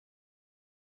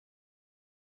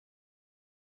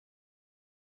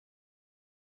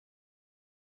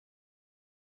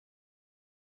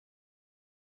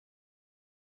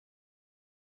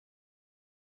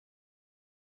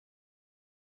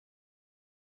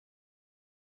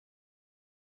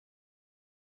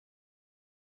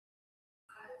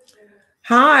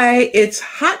Hi, it's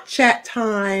hot chat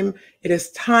time. It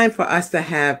is time for us to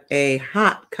have a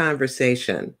hot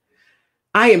conversation.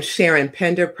 I am Sharon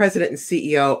Pender, President and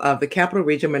CEO of the Capital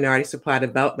Region Minority Supply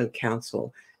Development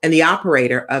Council and the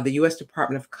operator of the U.S.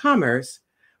 Department of Commerce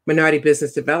Minority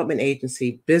Business Development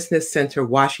Agency Business Center,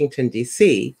 Washington,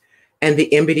 D.C., and the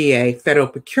MBDA Federal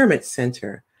Procurement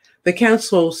Center. The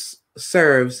council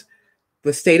serves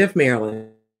the state of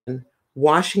Maryland,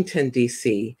 Washington,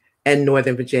 D.C., and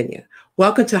Northern Virginia.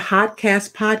 Welcome to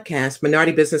HotCast Podcast,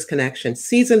 Minority Business Connection,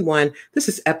 Season 1. This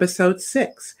is Episode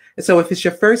 6. And so if it's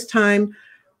your first time,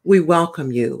 we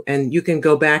welcome you. And you can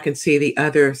go back and see the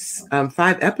other 5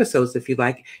 episodes if you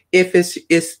like.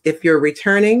 If you're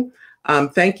returning,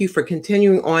 thank you for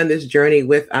continuing on this journey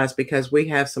with us because we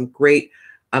have some great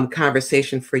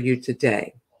conversation for you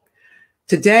today.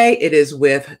 Today, it is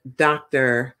with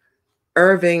Dr.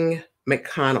 Irving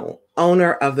McConnell,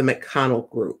 owner of the McConnell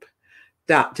Group.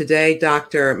 Today,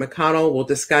 Dr. McConnell will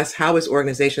discuss how his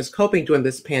organization is coping during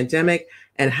this pandemic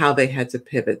and how they had to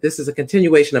pivot. This is a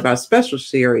continuation of our special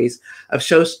series of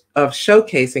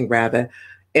showcasing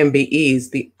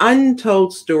MBEs, the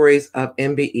untold stories of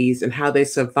MBEs and how they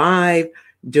survived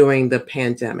during the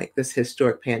pandemic, this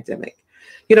historic pandemic.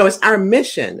 You know, it's our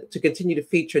mission to continue to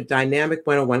feature dynamic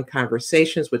one-on-one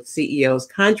conversations with CEOs,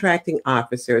 contracting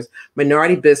officers,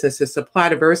 minority businesses, supply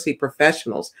diversity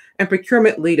professionals, and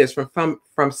procurement leaders from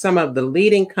some of the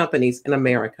leading companies in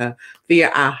America via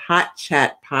our Hot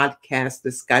Chat podcast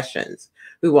discussions.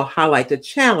 We will highlight the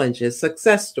challenges,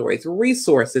 success stories,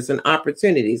 resources, and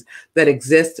opportunities that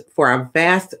exist for our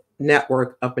vast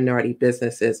network of minority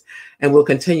businesses. And we'll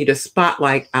continue to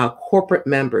spotlight our corporate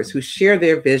members who share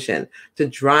their vision to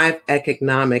drive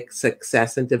economic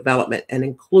success and development and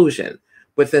inclusion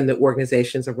within the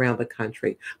organizations around the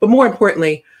country. But more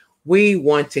importantly, we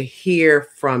want to hear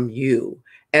from you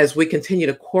as we continue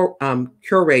to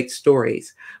curate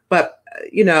stories. But,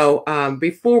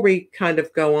 before we kind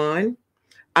of go on,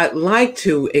 I'd like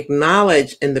to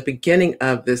acknowledge in the beginning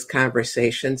of this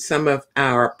conversation some of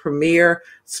our premier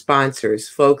sponsors,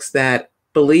 folks that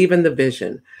believe in the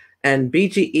vision, and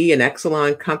BGE and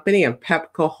Exelon Company and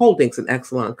Pepco Holdings and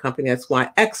Exelon Company. That's why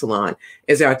Exelon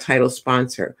is our title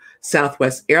sponsor.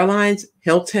 Southwest Airlines,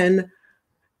 Hilton,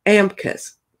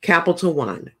 Amcus, Capital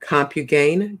One,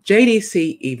 CompuGain,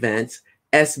 JDC Events,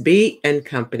 SB and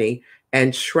Company,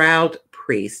 and Shroud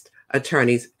Priest,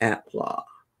 attorneys at law.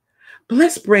 But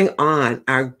let's bring on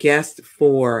our guest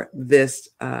for this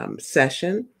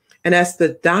session, and that's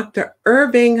the Dr.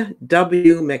 Irving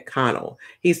W. McConnell.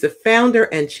 He's the founder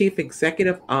and chief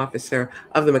executive officer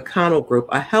of the McConnell Group,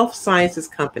 a health sciences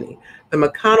company. The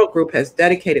McConnell Group has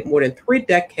dedicated more than 3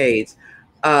 decades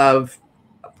of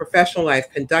professional life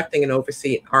conducting and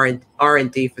overseeing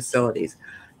R&D facilities.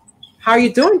 How are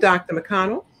you doing, Dr.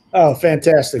 McConnell? Oh,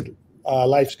 fantastic.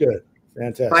 Life's good.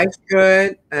 Fantastic. Life's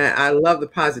good. I love the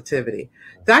positivity.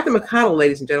 Dr. McConnell,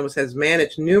 ladies and gentlemen, has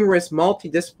managed numerous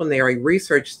multidisciplinary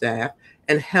research staff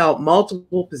and held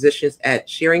multiple positions at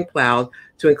Schering-Plough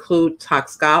to include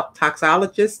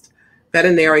toxologist,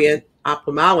 veterinarian,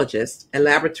 ophthalmologist, and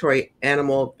laboratory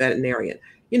animal veterinarian.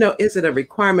 You know, is it a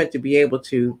requirement to be able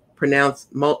to pronounce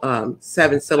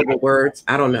 7-syllable words?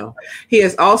 I don't know. He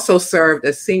has also served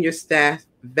as senior staff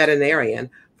veterinarian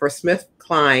for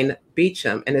SmithKline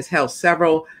Beecham and has held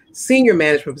several senior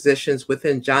management positions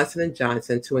within Johnson &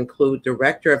 Johnson to include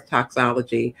Director of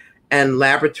Toxology and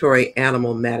Laboratory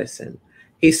Animal Medicine.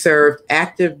 He served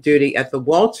active duty at the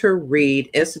Walter Reed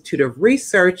Institute of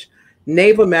Research,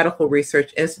 Naval Medical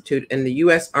Research Institute, and the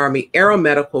U.S. Army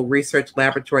Aeromedical Research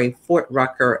Laboratory in Fort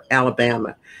Rucker,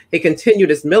 Alabama. He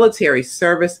continued his military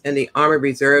service in the Army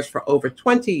Reserves for over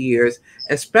 20 years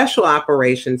and special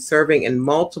operations, serving in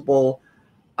multiple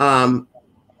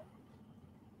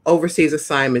overseas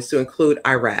assignments to include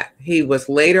Iraq. He was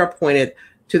later appointed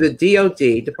to the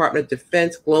DoD, Department of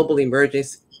Defense Global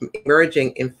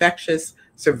Emerging Infectious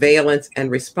Surveillance and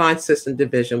Response System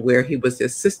Division, where he was the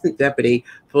Assistant Deputy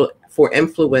for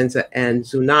Influenza and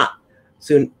Zoonotic.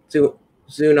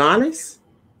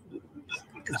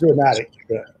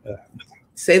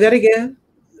 Say that again.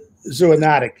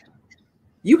 Zoonotic.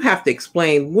 You have to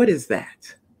explain, what is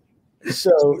that?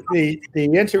 So the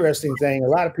interesting thing, a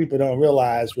lot of people don't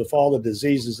realize, with all the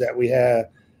diseases that we have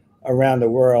around the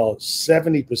world,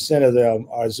 70% of them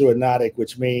are zoonotic,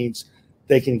 which means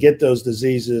they can get those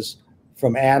diseases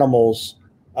from animals.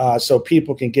 So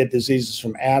people can get diseases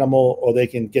from animal, or they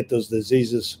can get those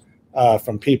diseases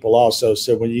from people also.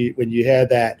 So when you have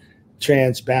that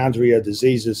transboundary of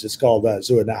diseases, it's called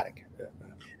zoonotic.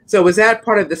 So was that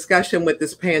part of discussion with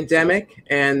this pandemic?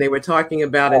 And they were talking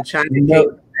about in China,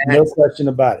 no question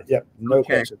about it. Yep, no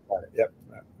question about it. Yep.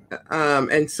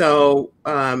 And so,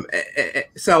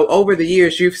 so over the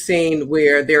years, you've seen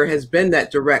where there has been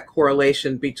that direct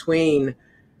correlation between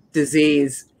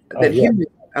disease that humans.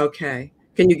 Okay,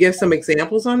 can you give some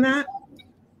examples on that?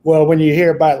 Well, when you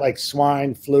hear about like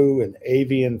swine flu and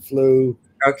avian flu,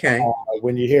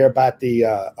 when you hear about the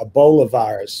Ebola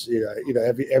virus,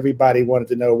 everybody wanted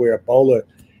to know where Ebola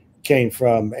came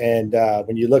from, and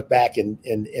when you look back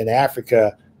in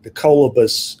Africa, the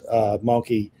colobus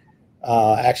monkey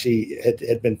actually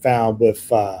had been found with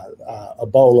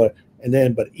Ebola, and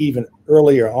then but even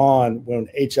earlier on when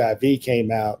HIV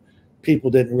came out,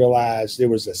 people didn't realize there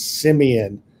was a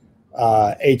simian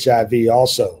HIV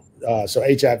also. So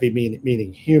HIV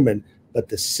meaning human, but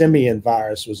the simian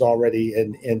virus was already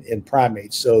in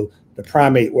primates. So the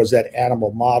primate was that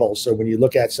animal model. So when you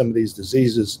look at some of these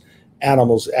diseases,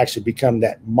 animals actually become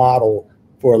that model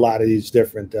for a lot of these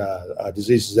different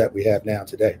diseases that we have now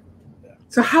today.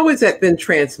 So how has that been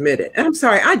transmitted? And I'm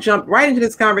sorry, I jumped right into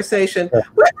this conversation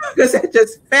because it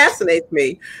just fascinates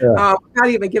me. How do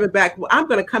you even give it back? Well, I'm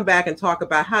going to come back and talk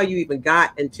about how you even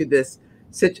got into this,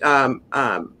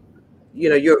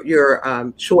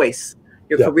 your choice,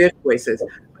 your career choices.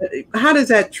 How does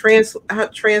that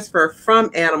transfer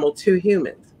from animal to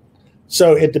humans?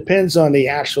 So it depends on the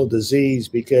actual disease,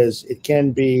 because it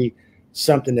can be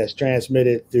something that's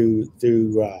transmitted through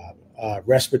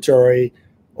respiratory,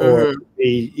 or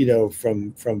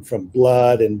from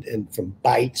blood and from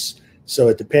bites. So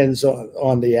it depends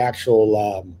on the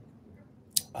actual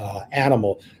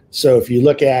animal. So if you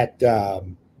look at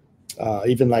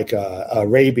even like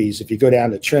rabies, if you go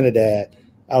down to Trinidad,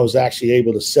 I was actually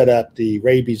able to set up the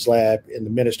rabies lab in the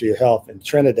Ministry of Health in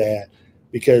Trinidad,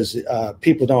 because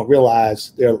people don't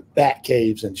realize there are bat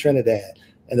caves in Trinidad,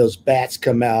 and those bats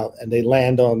come out and they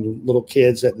land on little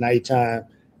kids at nighttime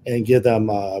and give them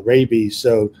rabies.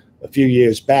 So a few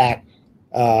years back,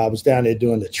 I was down there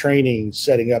doing the training,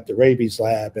 setting up the rabies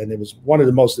lab, and it was one of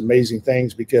the most amazing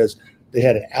things because they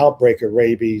had an outbreak of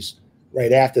rabies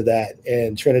right after that,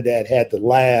 and Trinidad had the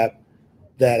lab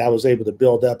that I was able to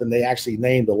build up, and they actually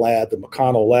named the lab the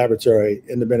McConnell Laboratory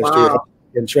in the Ministry of Health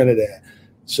in Trinidad.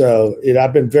 So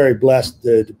I've been very blessed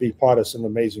to be part of some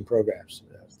amazing programs.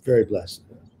 Very blessed.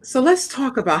 So let's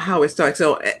talk about how it started.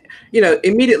 So,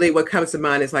 immediately what comes to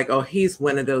mind is like, oh, he's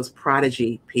one of those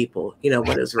prodigy people, one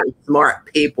of those really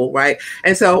smart people, right?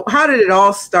 And so how did it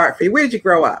all start for you? Where did you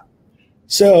grow up?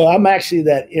 So I'm actually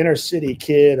that inner city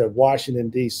kid of Washington,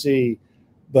 D.C.,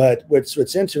 but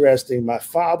what's interesting, my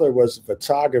father was a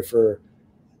photographer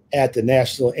at the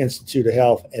National Institute of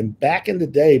Health. And back in the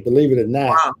day, believe it or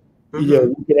not,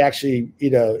 you could actually,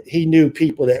 he knew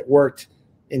people that worked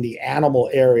in the animal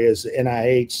areas, the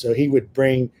NIH. So he would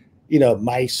bring,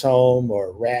 mice home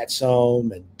or rats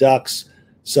home and ducks.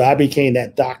 So I became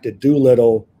that Dr.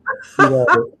 Doolittle, in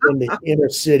the inner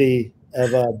city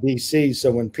of DC.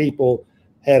 So when people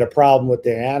had a problem with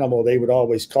their animal, they would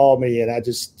always call me, and I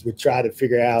just would try to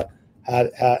figure out how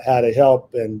to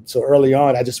help. And so early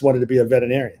on, I just wanted to be a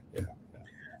veterinarian.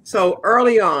 So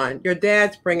early on, your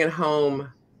dad's bringing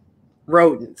home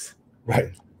rodents.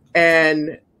 Right.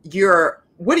 And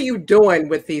what are you doing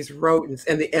with these rodents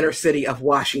in the inner city of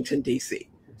Washington, D.C.?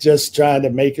 Just trying to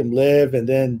make them live. And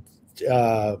then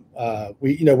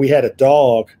we had a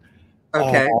dog.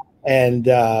 Okay.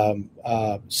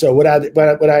 So what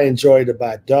I enjoyed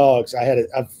about dogs,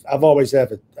 I've always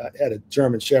had a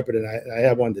German Shepherd, and I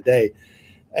have one today.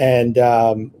 And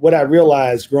what I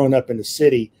realized growing up in the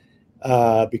city,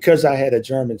 because I had a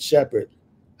German Shepherd,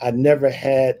 I never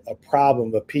had a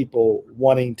problem of people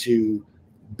wanting to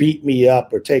beat me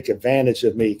up or take advantage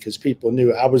of me, because people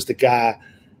knew I was the guy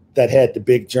that had the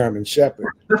big German Shepherd,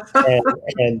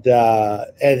 and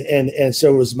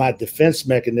so it was my defense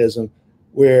mechanism,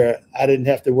 where I didn't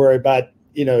have to worry about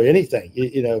anything,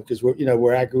 because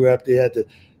where I grew up, they had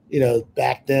the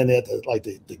back then they had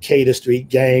the Cater Street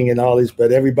gang and all these,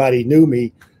 but everybody knew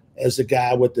me as the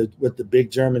guy with the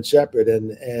big German Shepherd,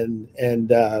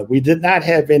 and we did not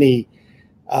have any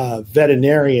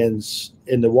veterinarians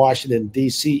in the Washington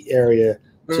D.C. area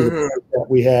to the point that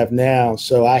we have now.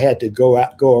 So I had to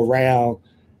go around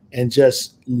and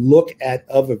just look at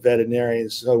other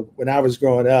veterinarians. So when I was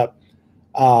growing up,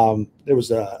 there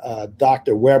was a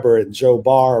Dr. Weber and Joe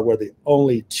Barr were the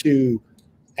only two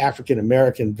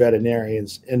African-American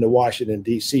veterinarians in the Washington,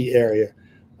 D.C. area,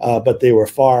 but they were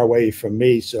far away from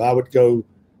me. So I would go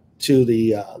to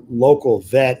the local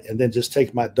vet and then just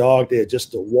take my dog there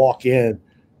just to walk in,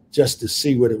 just to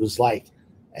see what it was like.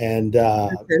 And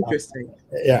that's interesting.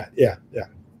 Yeah.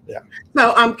 Yeah.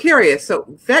 So I'm curious. So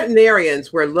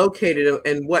veterinarians were located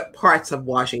in what parts of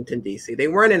Washington, D.C.? They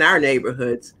weren't in our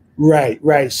neighborhoods.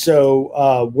 Right.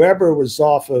 So Weber was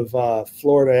off of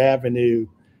Florida Avenue,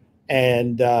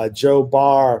 and Joe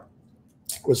Barr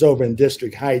was over in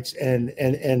District Heights. And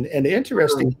the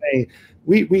interesting thing,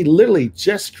 we literally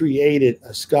just created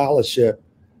a scholarship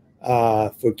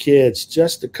for kids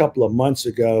just a couple of months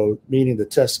ago, meaning the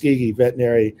Tuskegee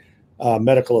Veterinary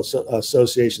Medical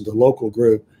Association, the local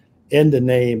group, in the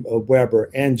name of Weber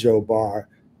and Joe Barr,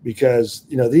 because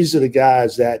these are the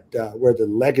guys that were the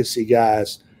legacy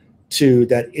guys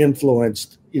that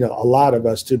influenced a lot of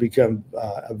us to become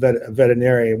a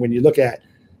veterinarian. When you look at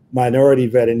minority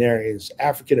veterinarians,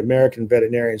 African American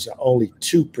veterinarians are only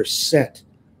 2%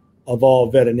 of all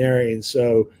veterinarians.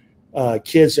 So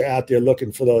kids are out there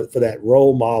looking for that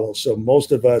role model. So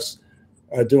most of us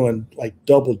are doing like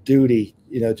double duty,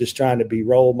 just trying to be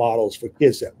role models for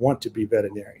kids that want to be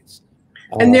veterinarians.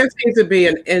 And there seems to be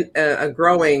a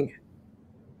growing,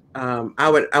 I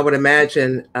would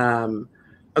imagine,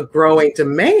 a growing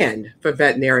demand for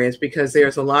veterinarians, because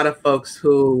there's a lot of folks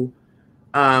who,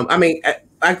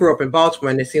 I grew up in Baltimore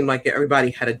and it seemed like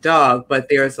everybody had a dog, but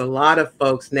there's a lot of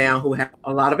folks now who have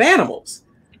a lot of animals,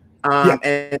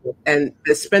 and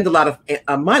they spend a lot of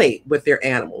money with their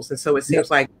animals. And so it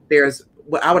seems like there's,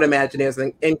 what I would imagine, there's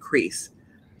an increase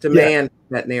demand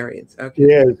for veterinarians. Okay.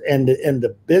 Yeah, and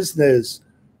the business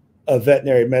of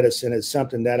veterinary medicine is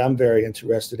something that I'm very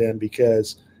interested in,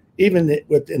 because even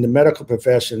within the medical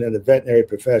profession and the veterinary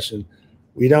profession,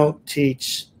 we don't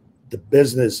teach the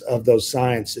business of those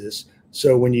sciences.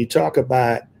 So when you talk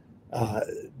about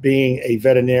being a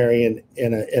veterinarian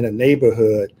in a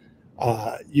neighborhood,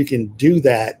 you can do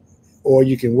that, or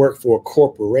you can work for a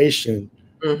corporation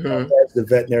as the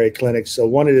veterinary clinic. So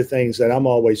one of the things that I'm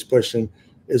always pushing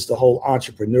is the whole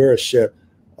entrepreneurship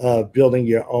of building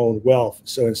your own wealth.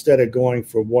 So instead of going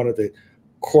for one of the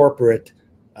corporate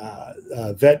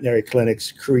veterinary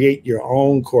clinics, create your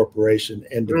own corporation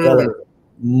and develop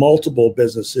multiple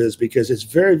businesses, because it's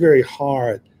very, very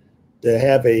hard to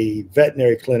have a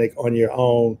veterinary clinic on your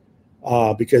own,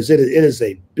 because it is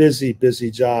a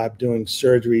busy job, doing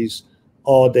surgeries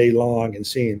all day long and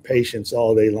seeing patients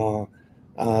all day long.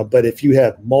 But if you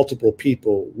have multiple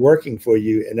people working for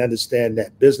you and understand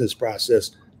that business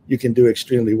process, you can do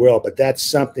extremely well. But that's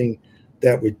something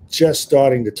that we're just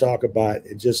starting to talk about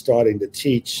and just starting to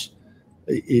teach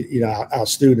our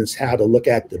students how to look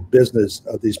at the business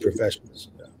of these professions.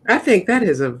 I think that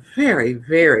is a very,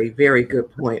 very, very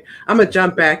good point. I'm gonna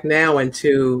jump back now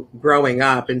into growing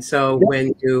up. And so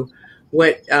when you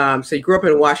went, so you grew up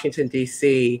in Washington,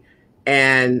 D.C.,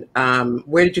 and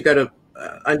where did you go to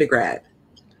undergrad?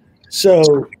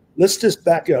 So let's just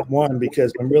back up one,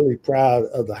 because I'm really proud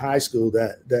of the high school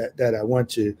that I went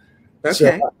to. Okay.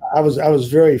 So I was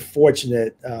very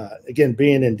fortunate, again,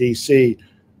 being in D.C.,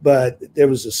 but there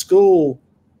was a school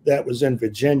that was in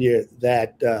Virginia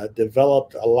that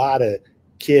developed a lot of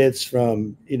kids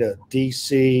from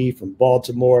D.C., from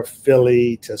Baltimore,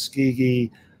 Philly,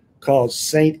 Tuskegee, called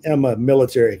St. Emma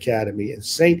Military Academy. And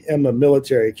St. Emma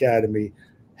Military Academy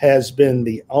has been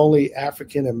the only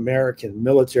African American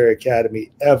military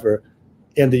academy ever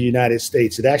in the United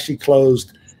States. It actually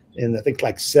closed in, I think,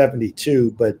 like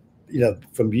 72, but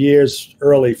from years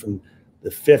early, from the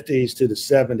 50s to the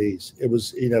 70s, it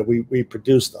was, we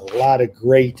produced a lot of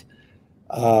great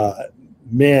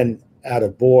men out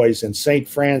of boys, and St.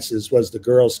 Francis was the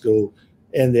girls' school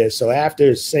in there. So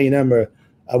after St. Emma,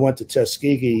 I went to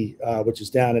Tuskegee, which is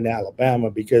down in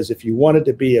Alabama, because if you wanted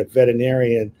to be a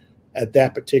veterinarian at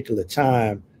that particular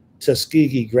time,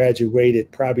 Tuskegee graduated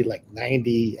probably like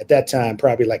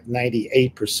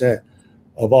 98%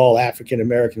 of all African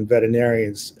American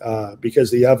veterinarians, because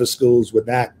the other schools would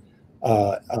not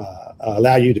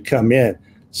allow you to come in.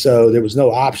 So there was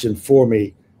no option for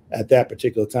me at that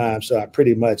particular time. So I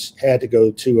pretty much had to go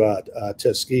to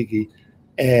Tuskegee,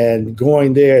 and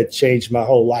going there changed my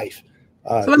whole life.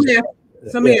 So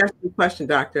let me ask you a question,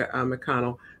 Dr.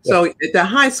 McConnell. So at the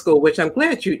high school, which I'm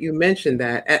glad you mentioned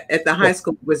that, at the high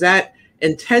school, was that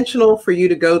intentional for you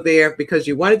to go there because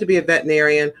you wanted to be a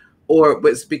veterinarian, or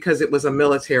was because it was a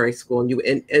military school and you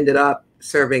ended up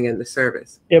serving in the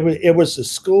service? It was a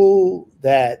school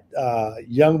that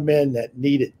young men that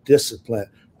needed discipline.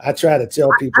 I try to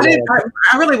tell people.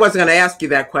 I really wasn't going to ask you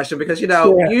that question, because they sent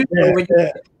him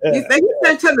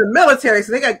to the military,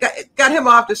 so they got him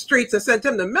off the streets and sent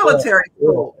him to military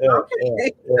school.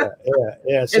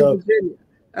 Yeah. So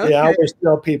I always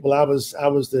tell people I was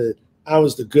the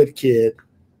good kid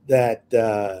that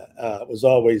was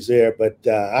always there, but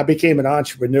I became an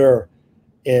entrepreneur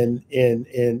in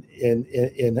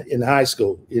high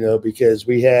school, because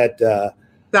we had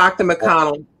Dr.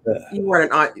 McConnell. You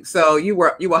weren't so you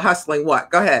were hustling what?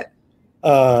 Go ahead.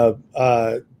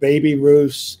 Baby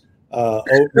Ruths,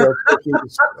 oatmeal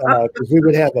cookies, because we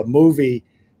would have a movie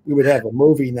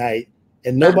night,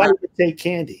 and nobody would take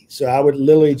candy. So I would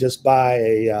literally just buy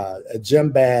a gym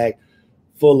bag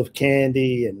full of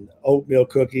candy and oatmeal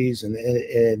cookies,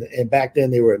 and back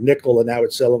then they were a nickel, and I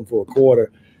would sell them for a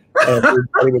quarter, and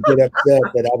they would get upset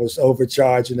that I was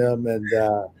overcharging them,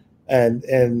 and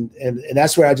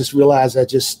that's where I just realized I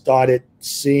just started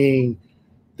seeing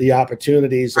the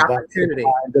opportunities about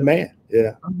supply and demand.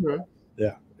 Yeah.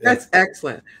 Yeah. That's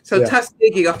excellent. So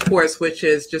Tuskegee, of course, which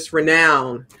is just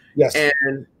renowned. Yes.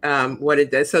 And what it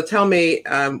does. So tell me,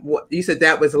 what you said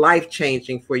that was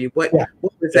life-changing for you. What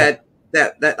was that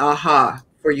aha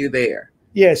for you there?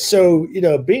 Yeah. So,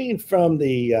 being from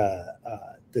the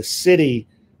city,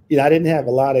 I didn't have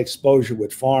a lot of exposure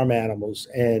with farm animals,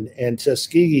 and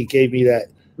Tuskegee gave me that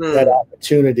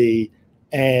opportunity.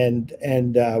 And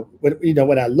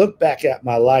when I look back at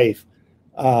my life,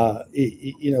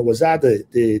 was I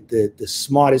the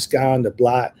smartest guy on the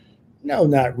block? No,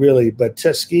 not really. But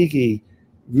Tuskegee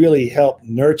really helped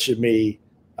nurture me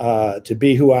to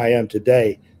be who I am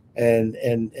today, and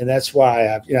that's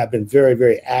why I've been very,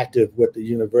 very active with the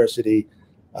university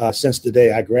since the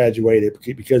day I graduated,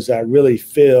 because I really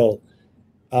feel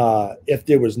if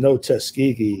there was no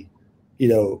Tuskegee,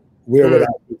 where would I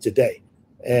be today?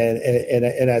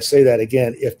 And I say that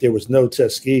again, if there was no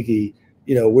Tuskegee,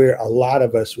 where a lot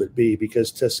of us would be,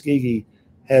 because Tuskegee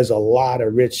has a lot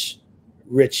of rich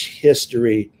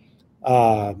history.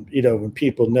 When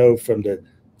people know from the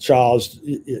Charles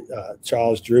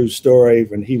Drew story,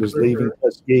 when he was leaving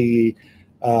Tuskegee,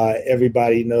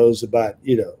 everybody knows about,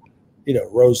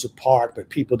 Rosa Parks, but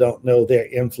people don't know their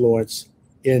influence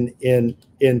in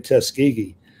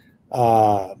Tuskegee.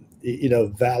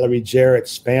 Valerie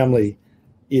Jarrett's family,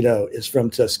 is from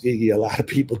Tuskegee. A lot of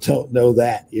people don't know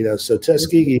that, so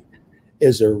Tuskegee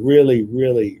is a really,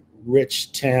 really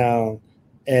rich town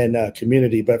and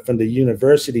community. But from the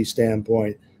university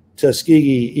standpoint,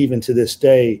 Tuskegee, even to this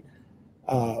day,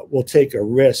 will take a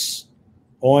risk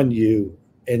on you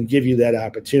and give you that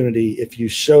opportunity if you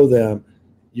show them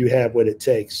you have what it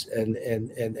takes. And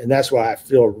that's why I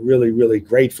feel really, really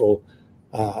grateful,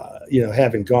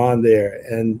 having gone there.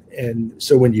 And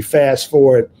so when you fast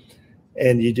forward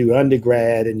and you do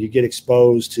undergrad and you get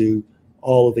exposed to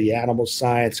all of the animal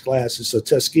science classes. So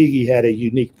Tuskegee had a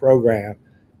unique program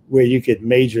where you could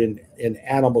major in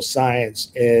animal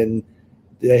science, and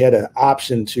they had an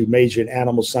option to major in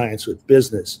animal science with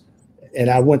business. And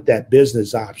I went that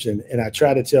business option. And I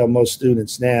try to tell most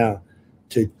students now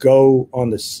to go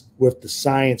with the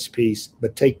science piece,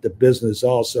 but take the business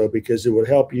also, because it will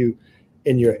help you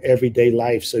in your everyday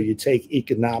life. So you take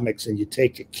economics and you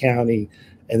take accounting,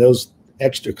 and those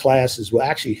extra classes will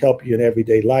actually help you in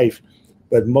everyday life.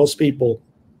 But most people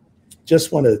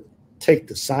just want to take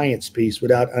the science piece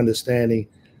without understanding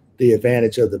the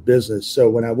advantage of the business. So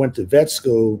when I went to vet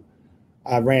school,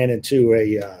 I ran into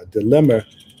a dilemma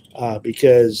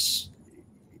because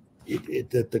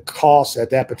the cost at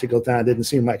that particular time didn't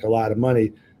seem like a lot of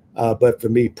money. But for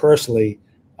me personally,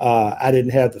 I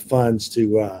didn't have the funds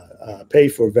to pay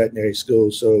for veterinary school.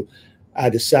 So I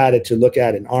decided to look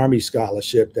at an Army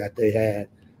scholarship that they had.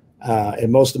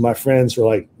 And most of my friends were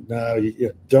like, no,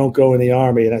 you don't go in the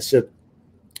Army. And I said,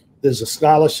 there's a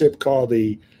scholarship called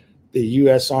the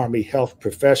U.S. Army Health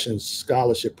Professions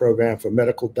Scholarship Program for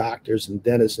medical doctors and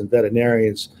dentists and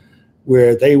veterinarians,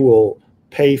 where they will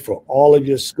pay for all of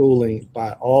your schooling,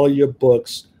 buy all of your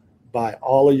books, buy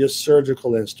all of your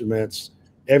surgical instruments,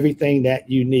 everything that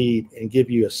you need, and give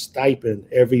you a stipend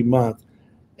every month.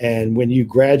 And when you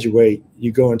graduate,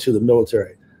 you go into the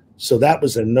military. So that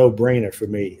was a no-brainer for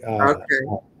me.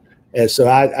 And so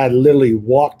I literally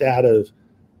walked out of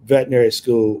veterinary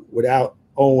school without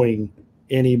owing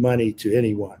any money to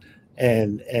anyone.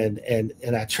 And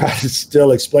I try to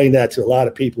still explain that to a lot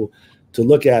of people to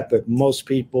look at, but most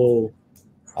people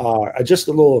are just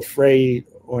a little afraid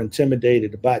or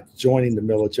intimidated about joining the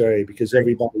military, because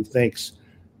everybody thinks,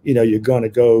 you're going to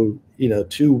go,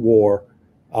 to war,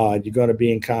 you're going to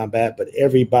be in combat, but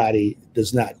everybody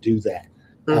does not do that.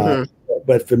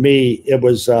 But for me, it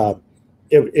was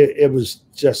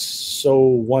just so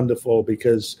wonderful,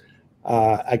 because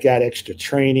I got extra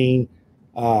training.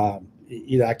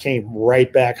 I came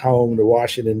right back home to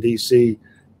Washington, D.C.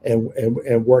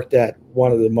 and worked at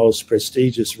one of the most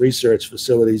prestigious research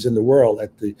facilities in the world,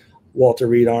 at the Walter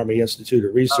Reed Army Institute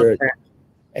of Research.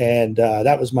 And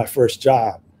that was my first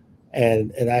job.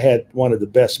 And I had one of the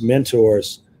best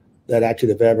mentors that I could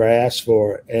have ever asked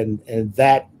for. And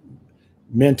that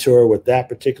mentor with that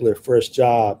particular first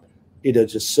job,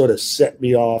 just sort of set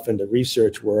me off in the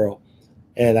research world.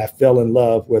 And I fell in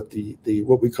love with the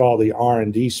what we call the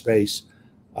R&D space,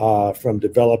 from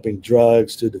developing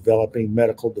drugs to developing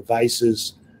medical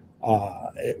devices,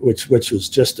 which was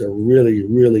just a really,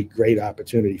 really great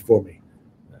opportunity for me.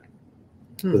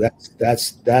 So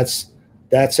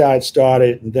that's how it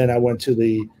started. And then I went to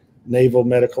the Naval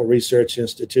Medical Research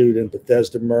Institute in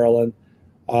Bethesda, Maryland.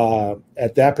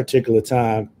 At that particular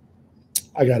time,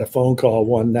 I got a phone call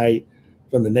one night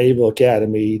from the Naval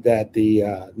Academy that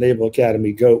the Naval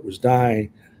Academy goat was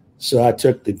dying. So I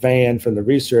took the van from the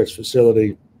research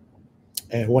facility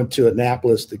and went to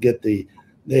Annapolis to get the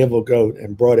naval goat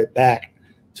and brought it back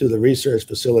to the research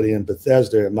facility in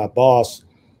Bethesda. And my boss,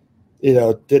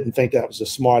 didn't think that was a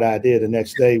smart idea the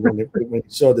next day when he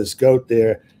saw this goat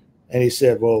there. And he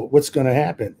said, well, what's going to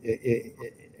happen?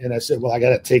 And I said, well, I got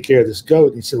to take care of this goat.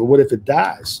 And he said, well, what if it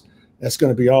dies? That's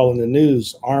going to be all in the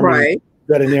news. Army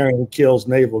veterinarian kills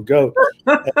naval goat.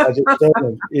 And I just told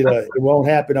him, it won't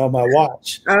happen on my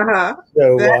watch.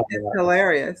 So that is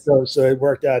hilarious. So it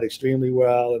worked out extremely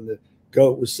well, and the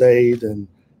goat was saved. And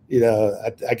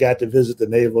I got to visit the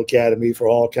Naval Academy for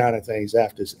all kind of things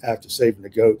after saving the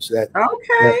goat. So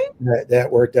that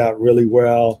worked out really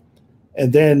well.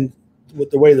 And then with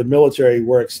the way the military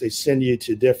works, they send you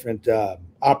to different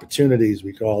opportunities,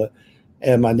 we call it.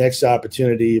 And my next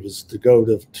opportunity was to go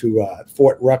to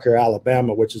Fort Rucker,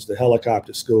 Alabama, which is the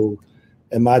helicopter school.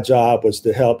 And my job was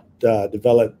to help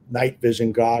develop night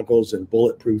vision goggles and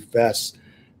bulletproof vests.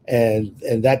 And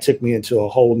that took me into a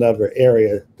whole nother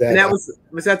area. And that was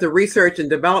that the research and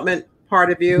development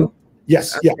part of you?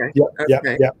 Yes. Okay. Yeah.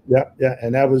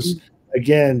 And that was,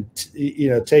 again,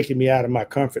 taking me out of my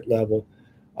comfort level.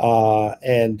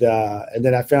 And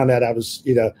then I found out I was,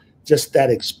 just that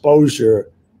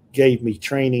exposure gave me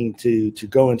training to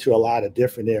go into a lot of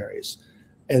different areas.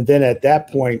 And then at that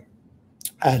point,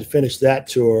 I had finished that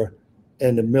tour,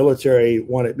 and the military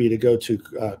wanted me to go to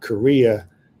Korea.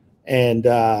 And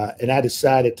I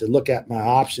decided to look at my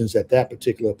options at that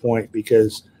particular point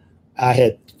because I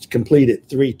had completed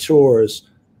 3 tours,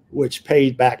 which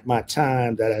paid back my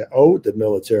time that I owed the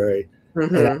military.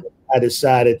 And I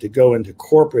decided to go into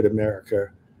corporate America.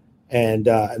 And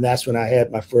that's when I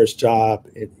had my first job,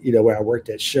 where I worked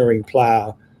at Shearing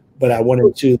Plow, but I went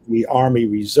into the Army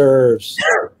Reserves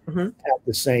at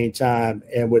the same time.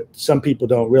 And what some people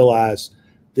don't realize,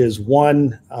 there's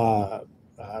one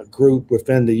group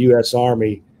within the U.S.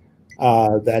 Army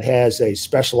that has a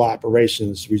Special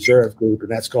Operations Reserve group, and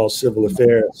that's called Civil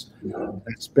Affairs. I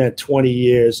spent 20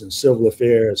 years in Civil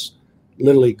Affairs,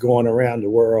 literally going around the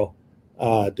world,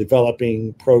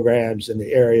 developing programs in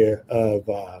the area of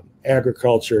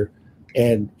agriculture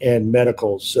and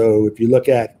medical. So if you look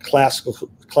at classical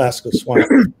swine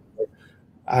fever,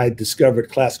 I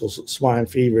discovered classical swine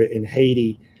fever in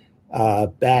Haiti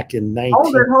back in 19...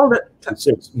 Hold it.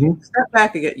 Step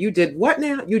back again. You did what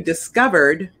now? You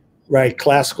discovered... Right,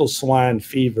 classical swine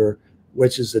fever,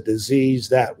 which is a disease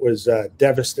that was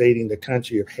devastating the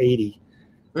country of Haiti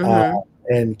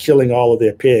and killing all of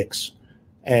their pigs.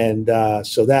 And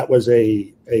so that was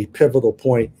a pivotal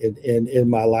point in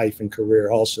my life and career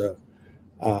also.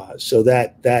 So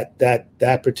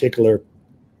that particular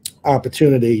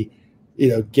opportunity,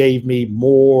 gave me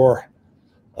more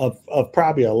of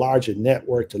probably a larger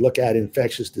network to look at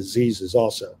infectious diseases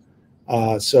also.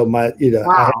 So my,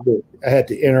 I had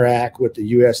to interact with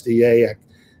the USDA.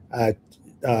 I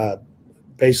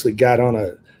basically got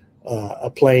on a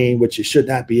plane, which you should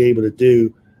not be able to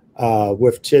do,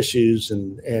 with tissues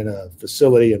and a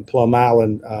facility in Plum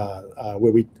Island,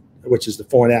 which is the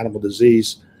foreign animal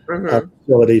disease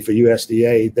facility for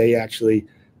USDA. They actually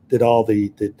did all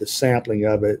the sampling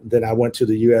of it. Then I went to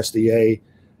the USDA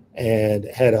and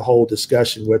had a whole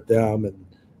discussion with them,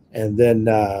 and then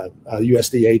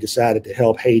USDA decided to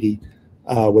help Haiti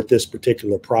with this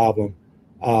particular problem.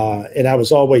 And I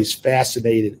was always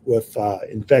fascinated with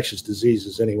infectious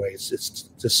diseases anyway. It's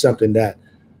just something that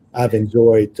I've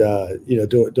enjoyed,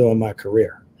 doing my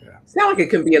career. Yeah. Sound like it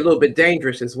can be a little bit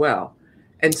dangerous as well.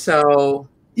 And so...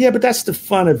 Yeah, but that's the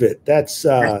fun of it. That's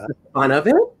the fun of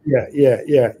it? Yeah.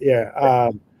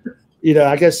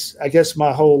 I guess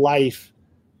my whole life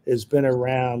has been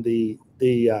around the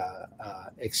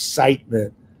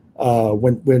excitement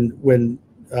when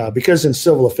because in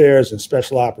civil affairs and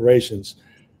special operations,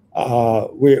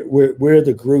 we're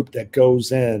the group that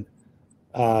goes in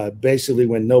basically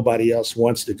when nobody else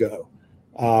wants to go.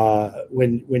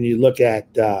 When you look at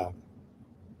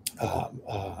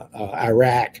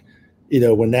Iraq,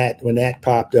 when that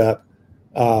popped up,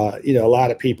 A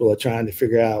lot of people are trying to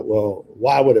figure out, well,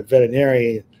 why would a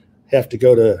veterinarian have to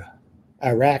go to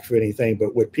Iraq for anything?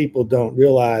 But what people don't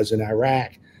realize, in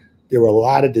Iraq, there were a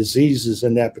lot of diseases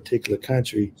in that particular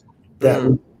country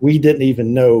that we didn't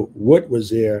even know what was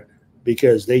there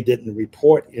because they didn't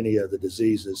report any of the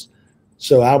diseases.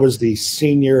 So I was the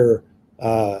senior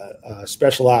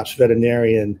special ops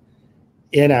veterinarian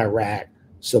in Iraq.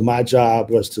 So my job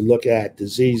was to look at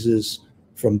diseases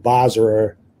from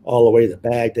Basra all the way to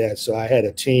Baghdad. So I had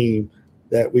a team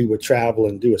that we would travel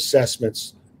and do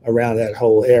assessments around that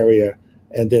whole area,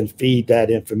 and then feed that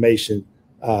information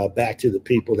back to the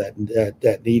people that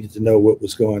needed to know what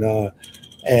was going on.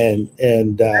 And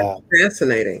That's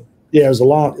fascinating. Yeah, it was a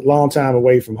long time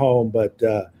away from home, but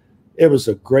it was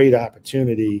a great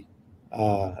opportunity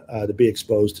to be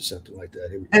exposed to something like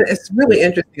that. And it's really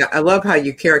interesting. I love how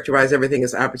you characterize everything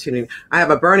as opportunity. I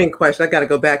have a burning question. I got to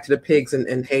go back to the pigs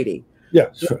in Haiti. Yeah,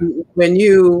 sure. When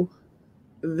you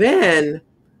then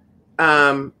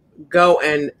go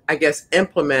and, I guess,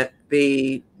 implement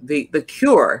the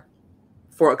cure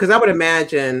for, because I would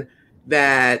imagine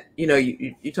that,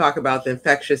 you talk about the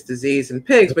infectious disease in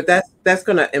pigs, but that's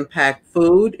going to impact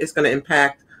food. It's going to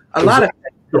impact a lot of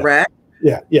things, correct?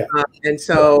 Yeah. And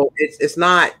so it's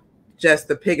not just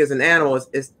the pig as an animal.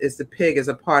 It's the pig as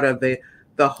a part of the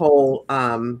whole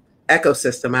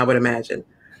ecosystem, I would imagine.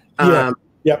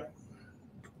 Yep.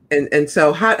 And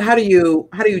so how do you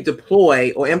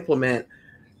deploy or implement?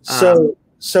 So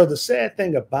the sad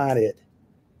thing about it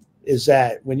is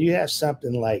that when you have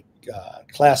something like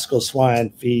classical swine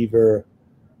fever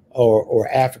or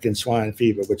African swine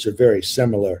fever, which are very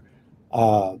similar,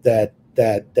 that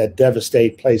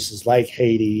devastate places like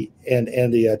Haiti and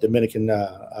the Dominican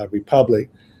Republic.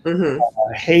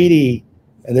 Haiti,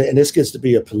 and this gets to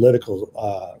be a political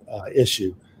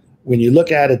issue. When you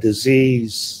look at a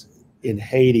disease in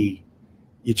Haiti,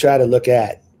 you try to look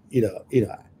at,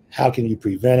 how can you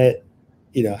prevent it?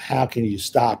 How can you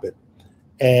stop it?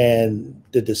 And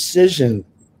the decision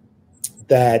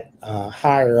that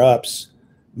higher ups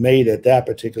made at that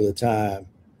particular time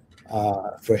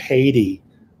for Haiti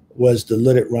was to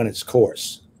let it run its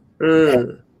course.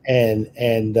 And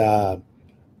that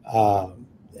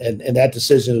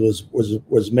decision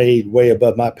was made way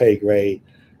above my pay grade.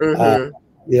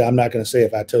 I'm not going to say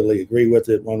if I totally agree with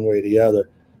it one way or the other,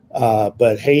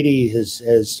 but Haiti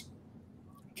has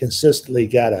consistently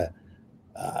got a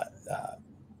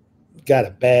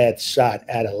bad shot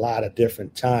at a lot of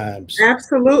different times.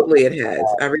 Absolutely, it has.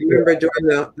 I remember during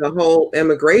the whole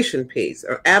immigration piece.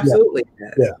 Absolutely,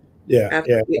 it has. Yeah.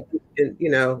 Absolutely. And,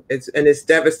 it's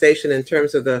devastation in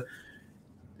terms of the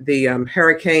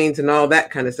hurricanes and all that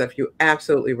kind of stuff. You're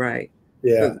absolutely right.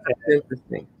 Yeah, so that's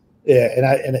interesting.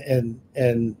 Yeah,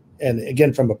 and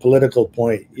again, from a political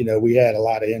point, we had a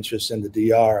lot of interest in the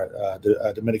DR,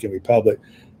 the Dominican Republic,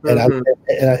 and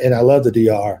I love the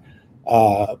DR,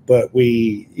 but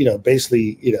we,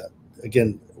 basically,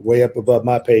 again, way up above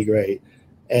my pay grade,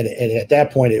 and at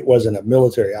that point, it wasn't a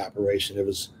military operation. It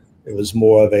was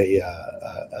more of a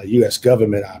U.S.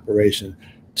 government operation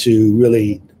to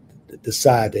really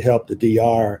decide to help the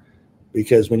DR,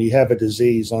 because when you have a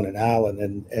disease on an island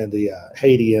and the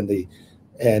Haiti and the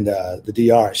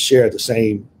DR share the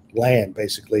same land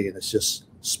basically, and it's just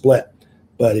split.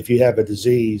 But if you have a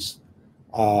disease,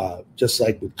 just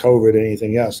like with COVID or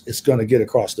anything else, it's going to get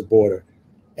across the border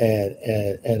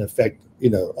and affect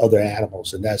other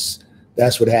animals, and that's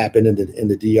what happened in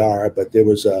the DR. But there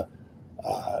was a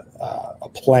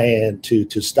plan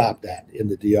to stop that in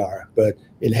the DR, but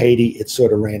in Haiti it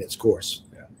sort of ran its course.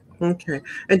 Okay.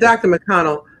 And Dr.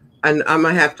 McConnell, and I'm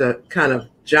gonna have to kind of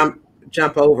jump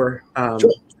over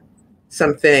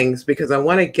some things, because I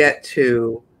want to get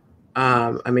to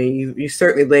you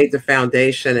certainly laid the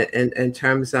foundation in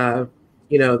terms of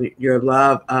your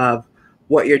love of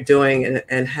what you're doing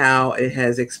and how it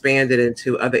has expanded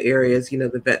into other areas,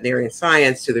 the veterinarian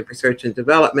science to the research and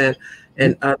development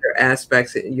and other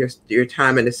aspects in your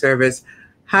time in the service.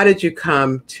 How did you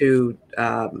come to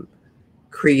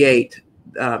create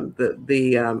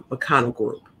the McConnell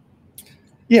Group?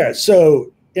 Yeah,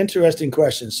 so interesting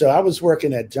question. So I was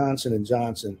working at Johnson &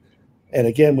 Johnson, and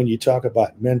again, when you talk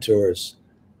about mentors,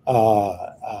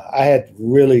 I had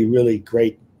really, really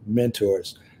great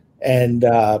mentors. And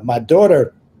my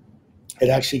daughter had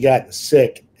actually gotten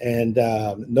sick, and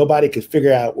nobody could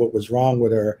figure out what was wrong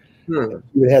with her. She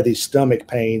would have these stomach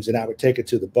pains, and I would take her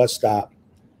to the bus stop,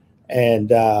 and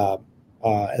then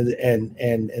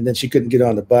she couldn't get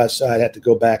on the bus, so I'd have to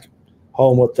go back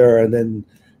home with her. And then,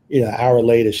 an hour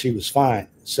later, she was fine.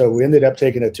 So we ended up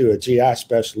taking her to a GI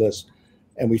specialist,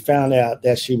 and we found out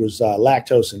that she was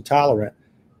lactose intolerant.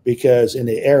 because in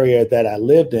the area that I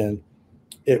lived in,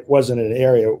 it wasn't an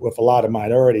area with a lot of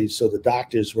minorities. So the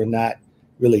doctors were not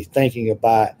really thinking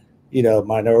about,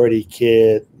 minority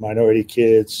kids,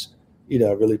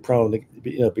 really prone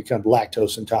to, become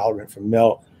lactose intolerant from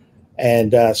milk.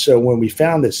 And so when we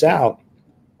found this out,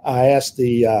 I asked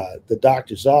the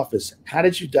doctor's office, how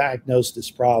did you diagnose this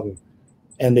problem?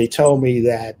 And they told me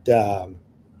that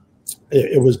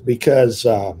it was because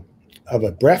of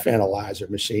a breath analyzer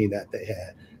machine that they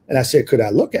had. And I said, could I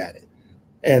look at it?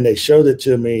 And they showed it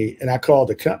to me, and I called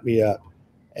the company up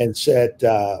and said,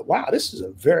 wow, this is a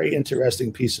very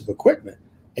interesting piece of equipment,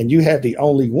 and you have the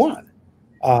only one.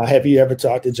 Have you ever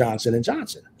talked to Johnson &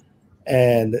 Johnson?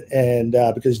 And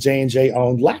because J&J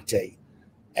owned Lactate.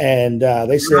 And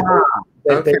they said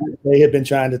they had been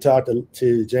trying to talk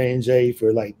to J&J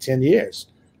for like 10 years.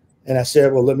 And I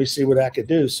said, well, let me see what I could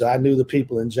do. So I knew the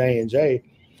people in J&J.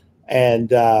 And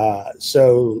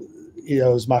so, it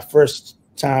was my first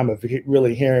time of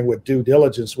really hearing what due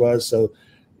diligence was. So,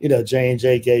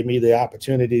 J&J gave me the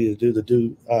opportunity to do the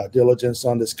due diligence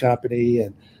on this company.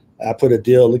 And I put a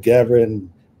deal together,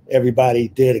 and everybody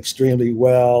did extremely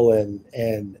well. And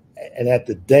at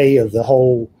the day of the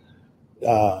whole,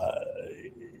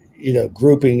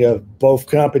 grouping of both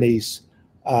companies,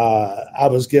 I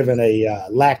was given a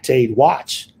Lactate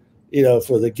watch,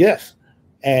 for the gift.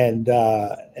 And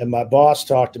my boss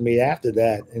talked to me after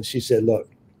that, and she said, look,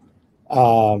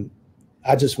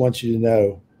 I just want you to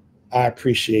know I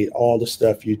appreciate all the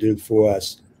stuff you do for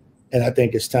us, and I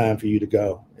think it's time for you to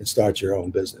go and start your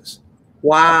own business.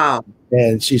 Wow.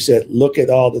 And she said, look at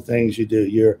all the things you do.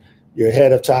 You're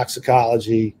head of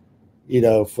toxicology,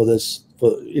 for this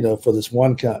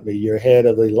one company. You're head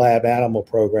of the lab animal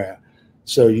program.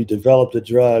 So you develop the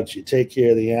drugs, you take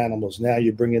care of the animals. Now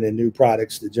you're bringing in new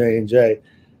products to J&J.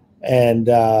 And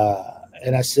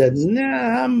I said,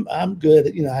 nah, I'm good.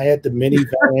 I had the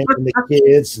minivan and the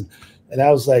kids, and I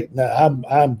was like, no,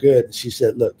 I'm good. And she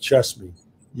said, look, trust me,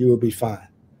 you will be fine.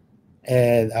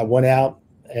 And I went out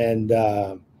and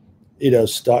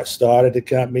started the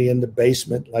company in the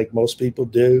basement like most people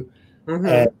do. Mm-hmm.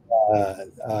 And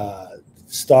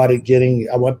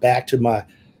I went back to my,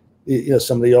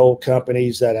 some of the old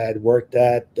companies that I had worked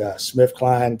at.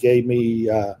 SmithKline gave me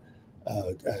a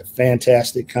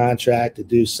fantastic contract to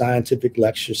do scientific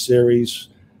lecture series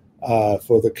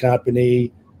for the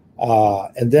company.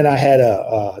 And then I had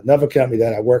another company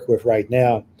that I work with right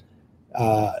now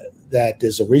that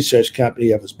is a research company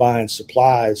that was buying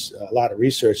supplies, a lot of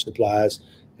research supplies.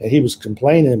 And he was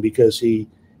complaining because he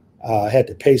had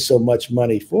to pay so much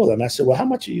money for them. I said, well, how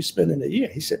much are you spending a year?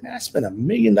 He said, man, I spend $1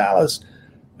 million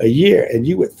a year, and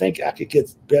you would think I could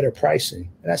get better pricing.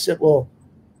 And I said, well,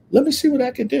 let me see what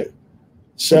I could do.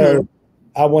 So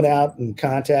I went out and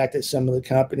contacted some of the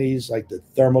companies like the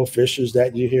Thermo Fishers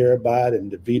that you hear about,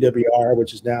 and the VWR,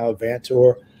 which is now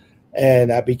Avantor.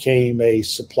 And I became a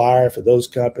supplier for those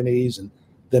companies. And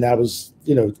then I was,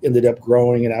 ended up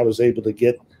growing, and I was able to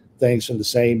get things from the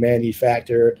same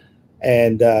manufacturer.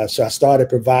 And so I started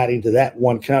providing to that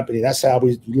one company. That's how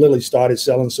we literally started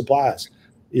selling supplies,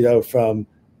 from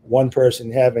one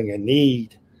person having a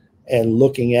need and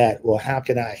looking at, well, how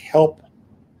can I help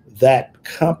that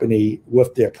company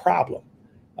with their problem?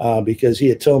 Because he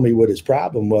had told me what his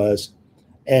problem was.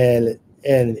 And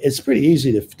it's pretty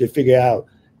easy to figure out,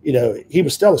 he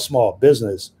was still a small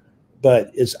business,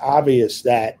 but it's obvious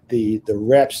that the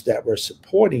reps that were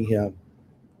supporting him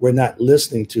were not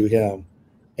listening to him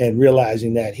and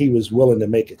realizing that he was willing to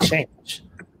make a change.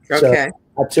 Okay.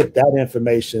 So I took that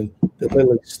information to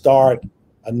literally start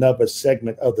another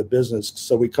segment of the business.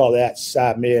 So we call that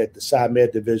SciMed. The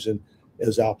SciMed division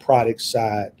is our product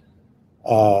side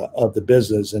of the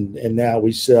business. And now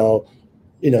we sell,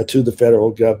 to the federal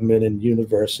government and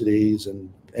universities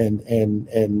and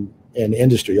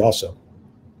industry also.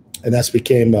 And that's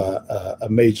became a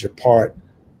major part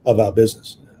of our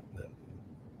business.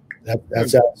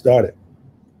 That's how it started.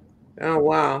 Oh,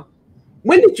 wow.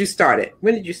 When did you start it?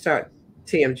 When did you start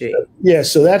TMG? Yeah,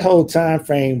 so that whole time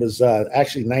frame was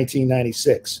actually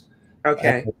 1996.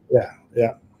 Okay.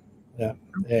 Yeah. Okay.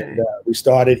 And we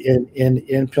started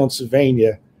in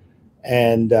Pennsylvania.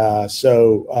 And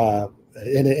so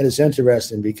it's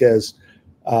interesting because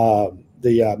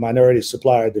the Minority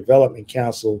Supplier Development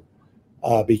Council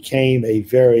became a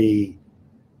very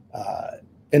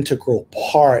integral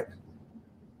part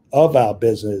of our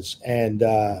business. And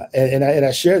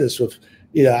I share this with,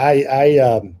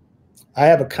 I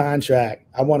have a contract.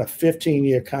 I won a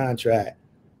 15-year contract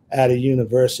at a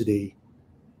university.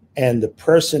 And the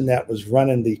person that was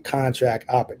running the contract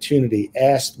opportunity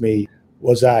asked me,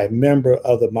 was I a member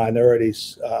of the Minority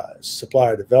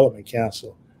Supplier Development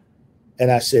Council?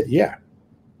 And I said, yeah.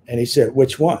 And he said,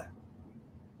 which one?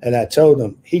 And I told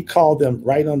him. He called them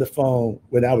right on the phone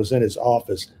when I was in his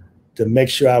office to make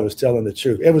sure I was telling the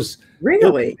truth. It was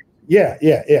really, yeah.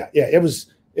 It was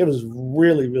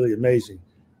really, really amazing.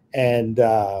 And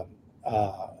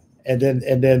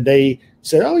then they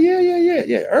said, oh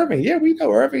yeah. Irving, yeah, we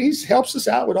know Irving. He helps us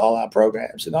out with all our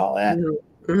programs and all that.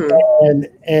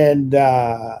 And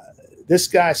this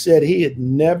guy said he had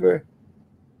never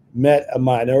met a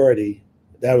minority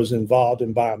that was involved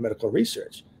in biomedical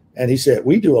research. And he said,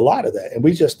 we do a lot of that, and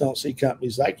we just don't see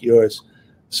companies like yours.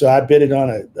 So I bid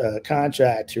on a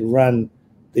contract to run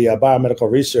the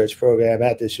biomedical research program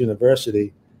at this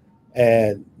university.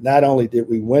 And not only did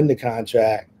we win the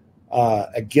contract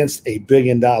against a $1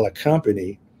 billion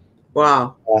company,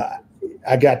 wow,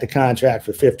 I got the contract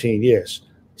for 15 years.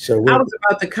 So I was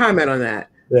about to comment on that.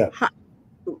 Yeah.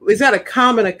 Is that a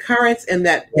common occurrence in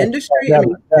that industry? Never,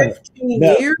 I mean, 15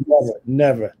 years?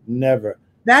 Never.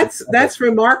 That's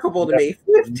remarkable to me.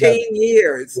 15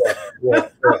 years.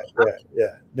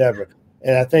 Yeah, never.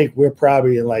 And I think we're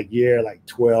probably in like year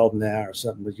 12 now or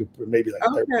something. Maybe like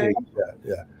 13.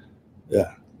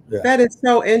 Yeah. That is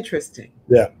so interesting.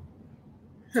 Yeah.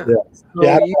 Huh.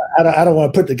 Yeah. I don't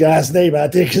want to put the guy's name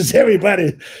out there because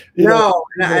everybody.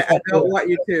 I don't want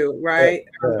you to, right?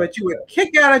 But you were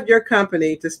kicked out of your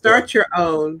company to start your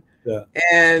own. Yeah.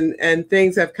 And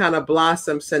things have kind of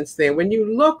blossomed since then. When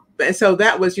you look, and so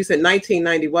that was, you said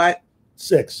 1990 what?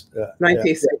 6.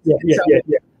 1960.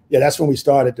 Yeah, that's when we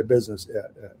started the business. Yeah.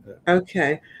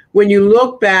 Okay. When you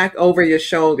look back over your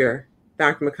shoulder,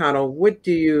 Dr. McConnell, what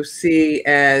do you see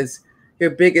as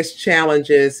your biggest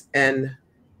challenges and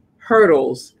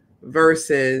hurdles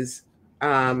versus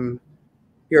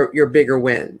your bigger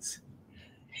wins?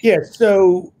 Yeah.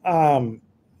 So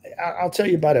I'll tell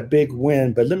you about a big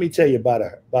win, but let me tell you about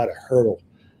a hurdle.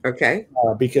 Okay.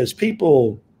 Because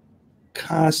people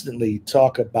constantly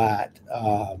talk about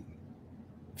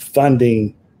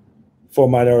funding for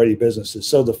minority businesses.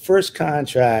 So the first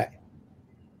contract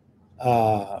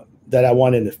that I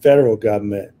won in the federal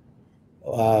government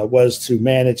was to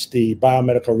manage the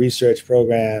biomedical research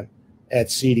program at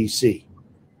CDC,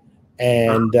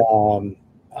 and that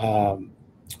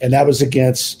was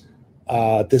against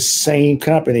the same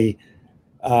company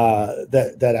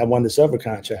that I won this other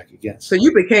contract against. So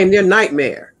you became their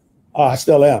nightmare. Oh, I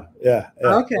still am. Yeah.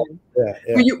 Okay. Yeah.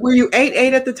 Were you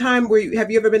 8A at the time?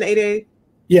 Have you ever been 8A?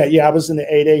 Yeah. I was in the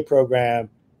 8A program,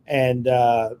 and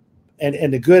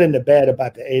the good and the bad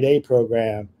about the 8A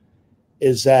program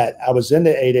is that I was in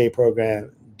the 8A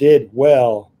program, did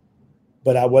well,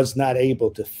 but I was not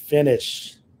able to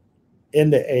finish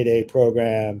in the 8A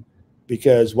program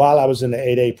because while I was in the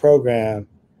 8A program,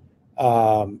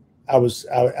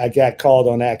 I got called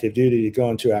on active duty to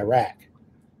go into Iraq.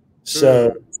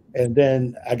 So, and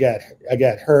then I got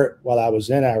hurt while I was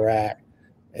in Iraq,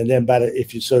 and then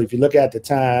if you look at the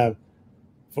time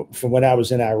from when I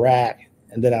was in Iraq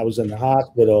and then I was in the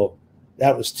hospital,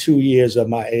 that was 2 years of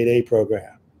my 8A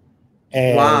program.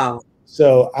 And wow.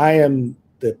 So I am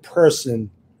the person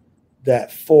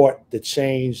that fought to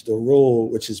change the rule,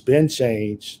 which has been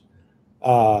changed.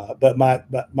 But my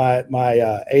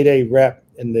 8A rep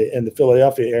in the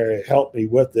Philadelphia area helped me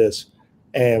with this,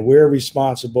 and we're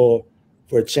responsible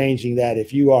for changing that.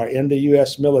 If you are in the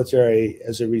U.S. military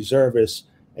as a reservist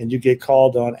and you get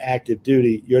called on active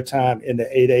duty, your time in the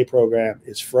 8A program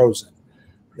is frozen.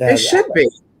 Now, it should be.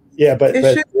 Yeah, but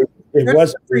it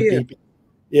wasn't.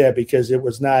 Yeah, because it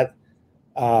was not.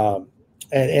 And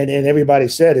everybody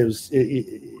said it was.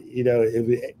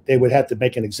 They would have to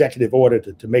make an executive order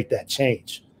to make that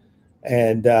change,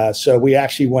 and so we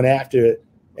actually went after it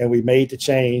and we made the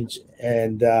change,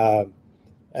 and I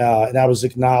was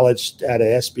acknowledged at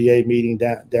a SBA meeting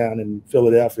down in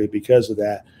Philadelphia because of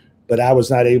that. But I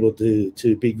was not able to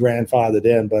be grandfathered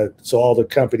in. But so all the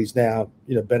companies now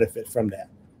benefit from that.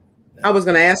 I was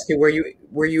going to ask you,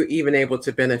 were you even able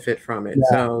to benefit from it?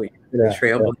 So yeah.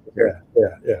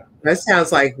 That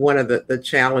sounds like one of the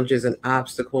challenges and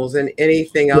obstacles, and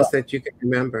anything else that you can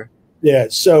remember. Yeah.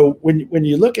 So when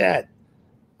you look at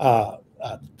the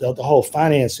whole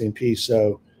financing piece,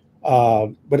 so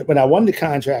when I won the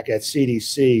contract at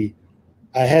CDC,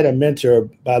 I had a mentor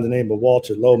by the name of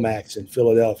Walter Lomax in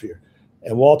Philadelphia,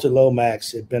 and Walter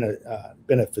Lomax had been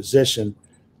a physician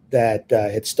that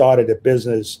had started a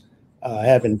business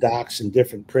having docs in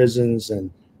different prisons,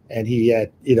 and he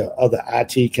had other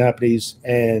IT companies,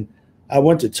 and I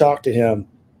went to talk to him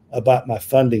about my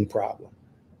funding problem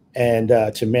and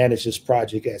to manage this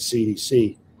project at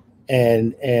CDC,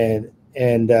 and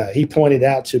he pointed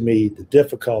out to me the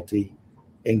difficulty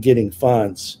in getting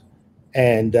funds,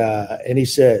 and he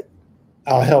said,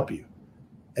 I'll help you.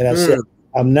 And I said, Mm.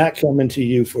 I'm not coming to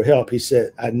you for help. He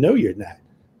said, I know you're not.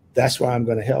 That's why I'm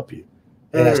going to help you.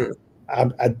 And Mm.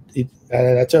 I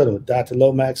told him, Dr.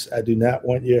 Lomax, I do not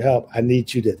want your help. I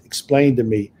need you to explain to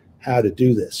me how to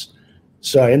do this.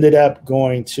 So I ended up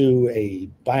going to a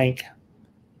bank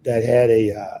that had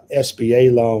a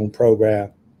SBA loan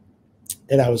program,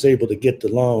 and I was able to get the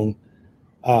loan.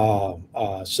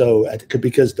 Because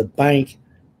the bank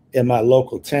in my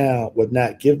local town would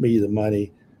not give me the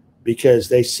money because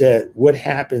they said, what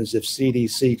happens if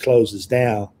CDC closes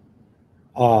down?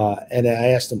 And I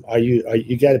asked them,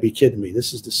 you got to be kidding me.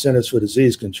 This is the Centers for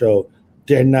Disease Control.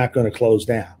 They're not going to close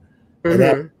down. And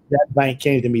that bank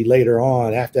came to me later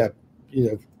on after I,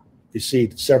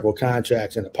 received several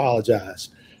contracts and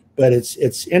apologized. But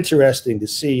it's interesting to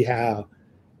see how,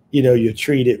 you're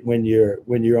treated when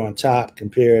you're on top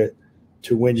compared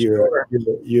to when you're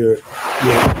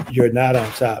not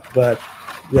on top. But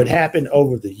what happened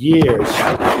over the years,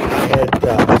 I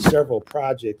had several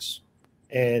projects,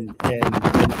 and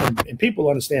people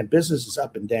understand business is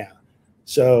up and down.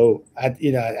 So I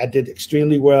did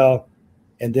extremely well,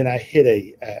 and then I hit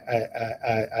a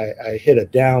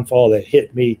downfall that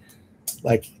hit me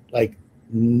like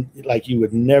you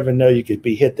would never know you could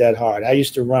be hit that hard. I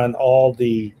used to run all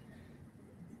the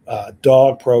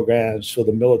dog programs for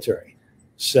the military.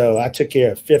 So I took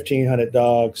care of 1,500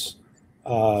 dogs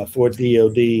for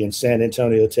DOD in San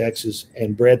Antonio, Texas,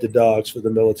 and bred the dogs for the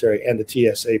military and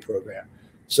the TSA program.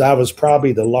 So I was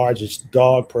probably the largest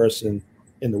dog person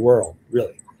in the world,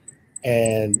 really.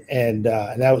 And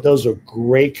those are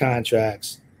great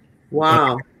contracts.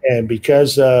 Wow. And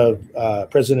because of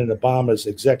President Obama's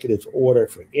executive order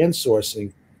for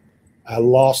insourcing, I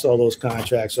lost all those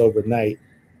contracts overnight.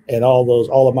 And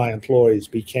all of my employees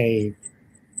became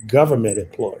government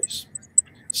employees.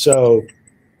 So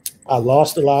I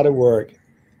lost a lot of work,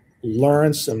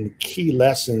 learned some key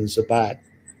lessons about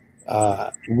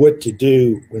what to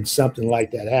do when something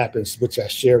like that happens, which I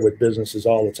share with businesses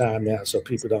all the time now so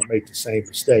people don't make the same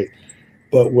mistake.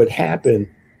 But what happened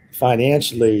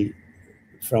financially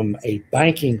from a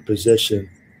banking position,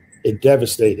 it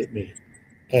devastated me.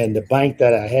 And the bank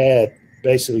that I had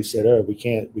basically said, "Oh, we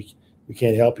can't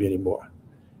help you anymore."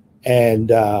 And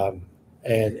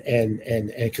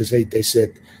because they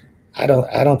said, I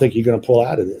don't think you're going to pull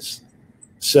out of this.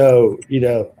 So,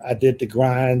 I did the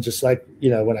grind, just like,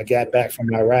 when I got back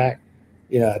from Iraq,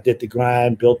 I did the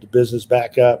grind, built the business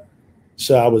back up.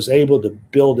 So I was able to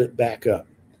build it back up.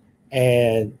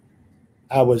 And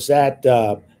I was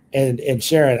and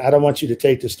Sharon, I don't want you to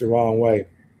take this the wrong way,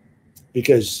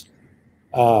 because,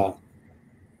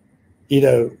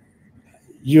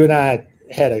 you and I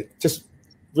had just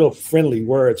real friendly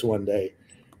words one day.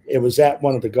 It was at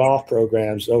one of the golf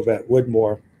programs over at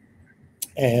Woodmore.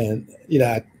 And,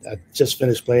 I just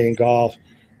finished playing golf,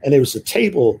 and there was a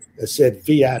table that said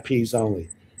VIPs only.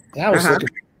 And I was looking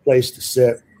for a place to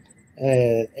sit,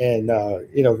 and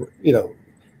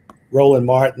Roland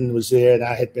Martin was there, and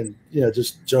I had been,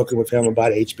 just joking with him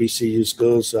about HBCU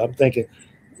schools. So I'm thinking,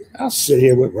 I'll sit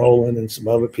here with Roland and some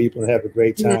other people and have a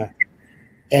great time.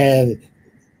 And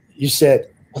you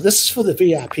said, well, this is for the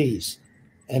VIPs.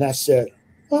 And I said,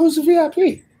 well, who's a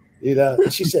VIP?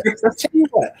 And she said, I'll tell you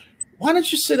what, why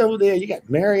don't you sit over there? You got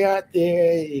Marriott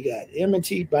there, you got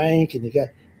M&T Bank, and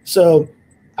all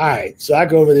right. So I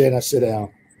go over there and I sit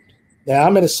down. Now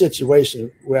I'm in a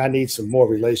situation where I need some more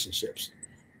relationships.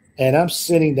 And I'm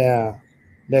sitting down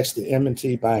next to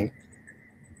M&T Bank,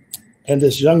 and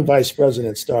this young vice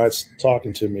president starts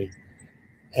talking to me.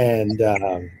 And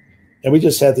we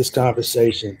just had this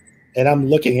conversation, and I'm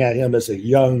looking at him as a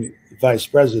young vice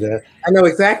president. I know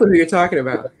exactly who you're talking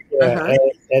about.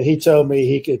 And he told me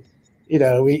he could,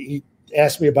 he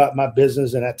asked me about my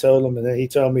business, and I told him, and then he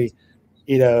told me,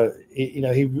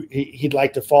 he'd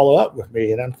like to follow up with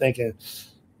me. And I'm thinking,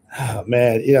 oh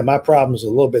man, my problem's a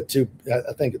little bit too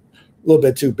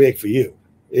big for you,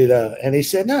 And he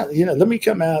said, no, let me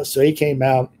come out. So he came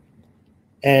out,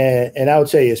 and I would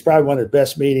tell you, it's probably one of the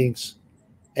best meetings,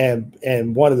 and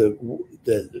one of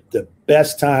the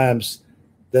best times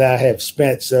that I have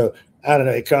spent. So I don't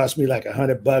know, it cost me like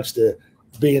 $100 to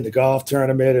be in the golf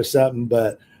tournament or something,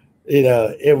 but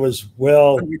it was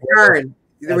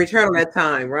the return on that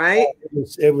time, right?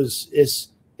 It's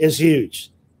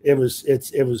huge. It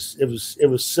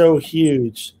was so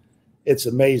huge. It's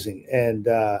amazing. And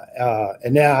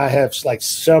now I have like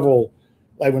several,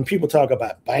 like when people talk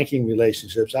about banking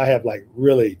relationships, I have like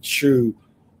really true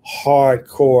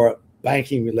hardcore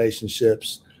banking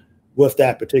relationships with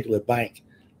that particular bank.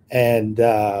 And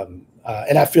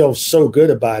I feel so good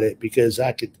about it, because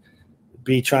I could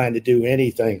be trying to do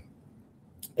anything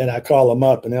and I call them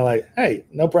up, and they're like, "Hey,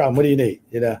 no problem. What do you need?"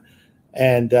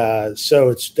 And so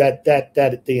it's that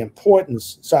the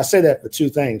importance. So I say that for two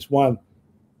things. One,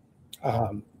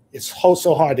 it's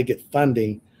so hard to get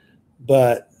funding,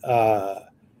 but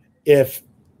if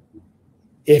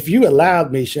you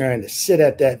allowed me, Sharon, to sit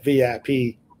at that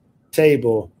VIP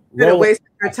table, waste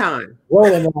your time.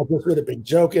 Roland and I just would have been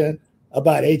joking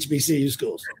about HBCU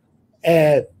schools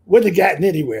and wouldn't have gotten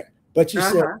anywhere. But you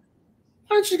said, why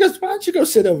don't you go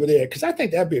sit over there? Because I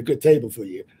think that'd be a good table for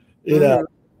you. You know.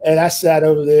 And I sat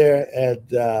over there, and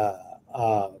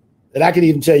I can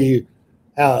even tell you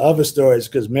how other stories,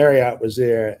 because Marriott was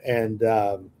there, and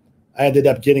I ended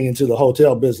up getting into the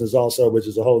hotel business also, which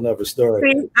is a whole nother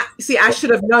story. See, I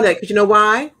should have known that, because you know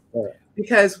why?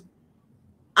 Because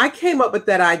I came up with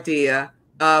that idea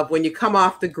of when you come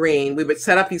off the green, we would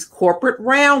set up these corporate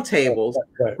round tables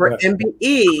for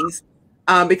MBEs,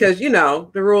 because the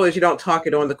rule is you don't talk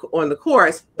it on the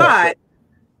course, but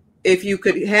if you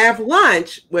could have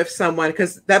lunch with someone,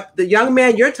 because the young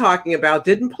man you're talking about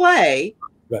didn't play.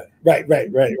 Right.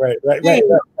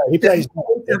 He plays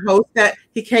to host that.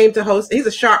 He came to host. He's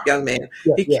a sharp young man.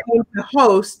 He came to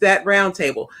host that round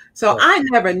table. So I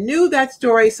never knew that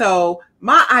story. So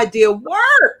my idea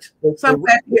worked. So I'm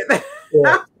glad to hear that.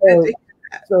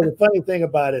 So the funny thing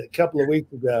about it, a couple of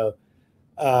weeks ago,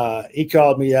 he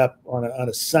called me up on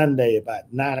a Sunday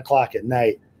about 9 o'clock at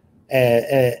night.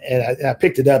 And I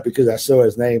picked it up because I saw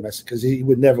his name. I said, because he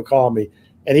would never call me.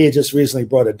 And he had just recently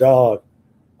brought a dog,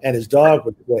 and his dog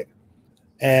was sick.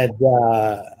 And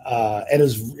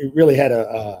it really had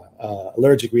a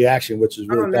allergic reaction, which was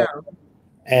really bad.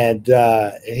 And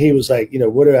he was like,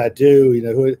 what do I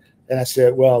do? And I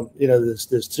said, well,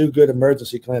 there's two good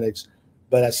emergency clinics,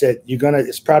 but I said,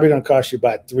 it's probably gonna cost you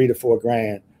about $3,000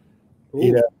 to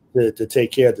 $4,000, to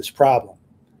take care of this problem.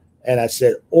 And I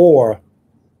said, or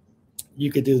you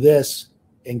could do this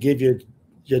and give your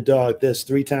dog this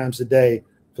 3 times a day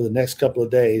for the next couple of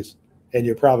days, and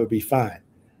you'll probably be fine.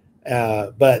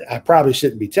 But I probably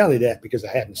shouldn't be telling you that because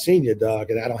I haven't seen your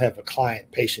dog and I don't have a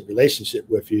client-patient relationship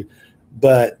with you.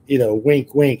 But,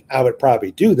 wink, wink, I would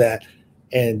probably do that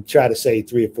and try to save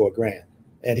 $3,000 or $4,000.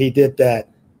 And he did that,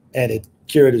 and it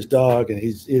cured his dog, and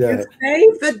he's, You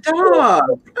saved the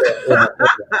dog.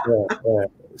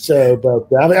 So, but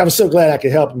I'm so glad I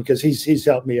could help him, because he's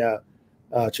helped me out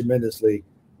tremendously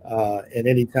in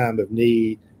any time of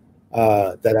need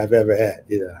that I've ever had.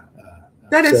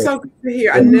 That is so good to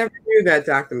hear. I never knew that,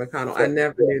 Dr. McConnell. I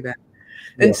never knew that.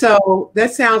 And so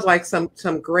that sounds like some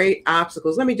great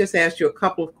obstacles. Let me just ask you a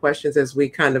couple of questions as we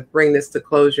kind of bring this to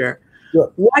closure.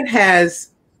 Sure. What has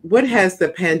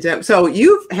the pandemic? So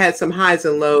you've had some highs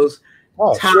and lows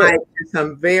tied to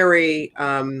some very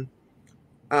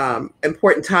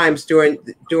important times during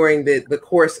the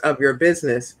course of your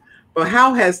business. But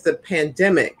how has the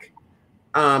pandemic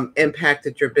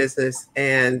impacted your business,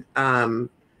 and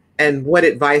what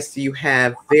advice do you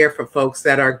have there for folks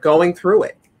that are going through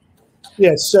it?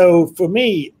 Yeah, so for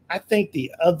me, I think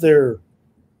the other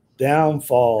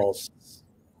downfalls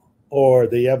or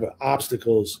the other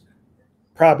obstacles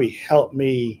probably helped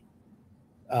me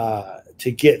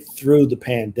to get through the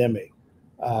pandemic.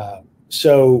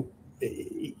 So,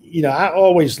 I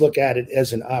always look at it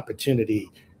as an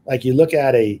opportunity. Like you look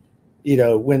at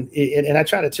and I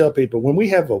try to tell people, when we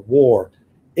have a war,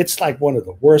 it's like one of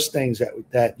the worst things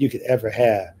that you could ever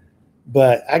have.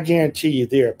 But I guarantee you,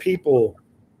 there are people,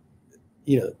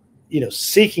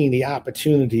 seeking the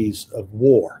opportunities of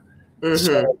war. Mm-hmm.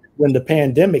 So when the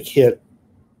pandemic hit,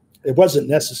 it wasn't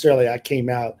necessarily I came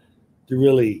out to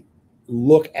really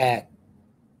look at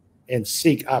and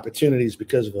seek opportunities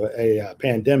because of a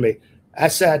pandemic. I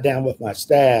sat down with my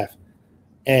staff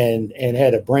and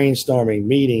had a brainstorming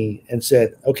meeting and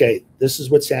said, okay, this is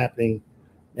what's happening.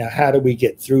 Now, how do we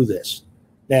get through this?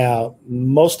 Now,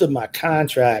 most of my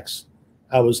contracts,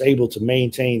 I was able to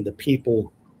maintain the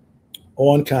people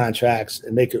on contracts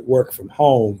and they could work from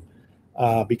home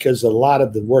because a lot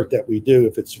of the work that we do,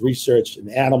 if it's research in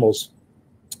animals,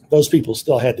 those people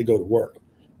still had to go to work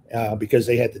because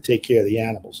they had to take care of the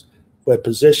animals. But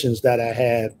positions that I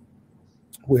had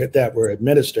that were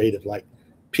administrative, like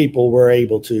people were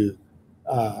able to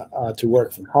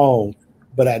work from home,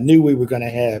 but I knew we were going to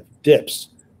have dips.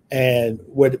 And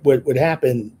what would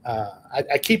happen,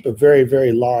 I keep a very,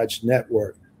 very large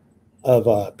network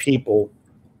of people,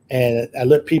 and I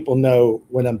let people know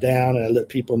when I'm down, and I let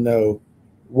people know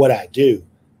what I do.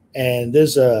 And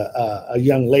there's a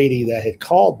young lady that had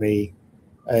called me,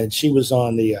 and she was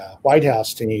on the White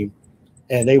House team,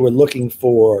 and they were looking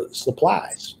for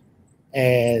supplies.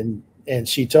 And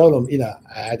she told them,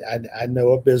 I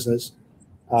know a business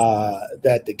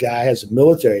that the guy has a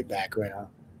military background,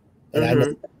 and I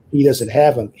know Mm-hmm. he doesn't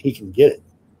have them, he can get it.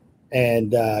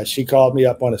 And she called me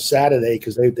up on a Saturday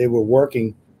because they were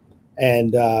working,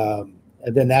 and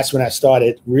then that's when I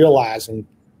started realizing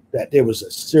that there was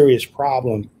a serious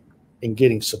problem in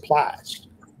getting supplies.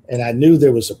 And I knew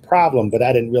there was a problem, but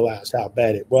I didn't realize how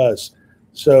bad it was.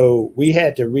 So we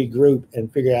had to regroup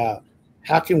and figure out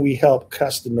how can we help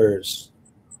customers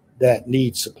that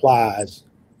need supplies,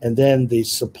 and then the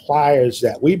suppliers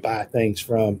that we buy things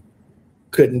from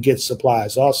couldn't get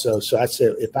supplies also. So I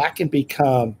said, if I can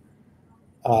become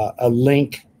a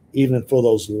link even for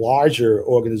those larger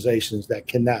organizations that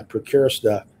cannot procure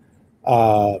stuff,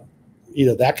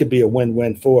 that could be a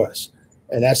win-win for us.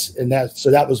 So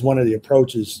that was one of the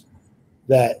approaches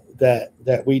that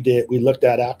we did. We looked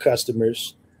at our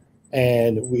customers,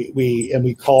 and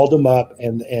we called them up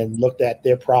and looked at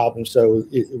their problems. So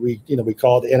we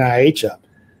called the NIH up,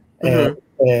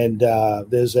 and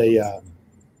there's a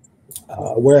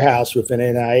warehouse within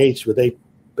NIH where they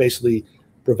basically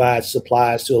provide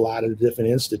supplies to a lot of the different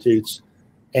institutes,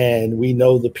 and we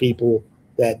know the people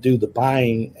that do the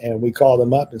buying, and we called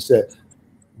them up and said,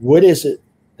 what is it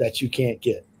that you can't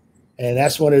get? And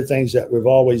that's one of the things that we've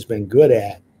always been good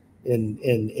at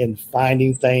in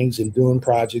finding things and doing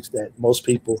projects that most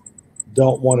people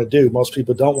don't want to do. Most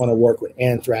people don't want to work with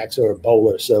anthrax or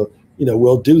Ebola. So,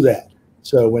 we'll do that.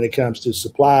 So when it comes to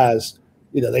supplies,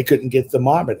 they couldn't get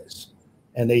thermometers,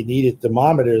 and they needed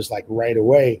thermometers like right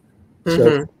away.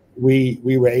 So we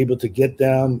were able to get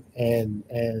them, and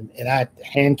I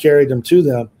hand carried them to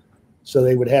them, so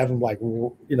they would have them like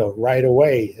right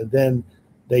away. And then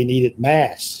they needed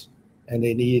masks, and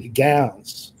they needed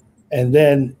gowns, and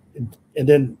then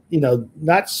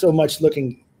not so much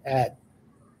looking at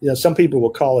some people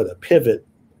will call it a pivot,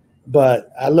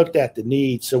 but I looked at the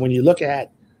need. So when you look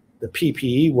at the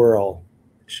PPE world,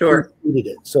 sure, who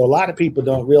needed it? So a lot of people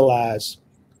don't realize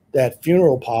that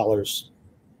funeral parlors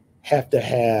have to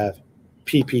have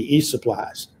PPE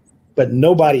supplies, but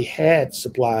nobody had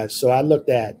supplies. So I looked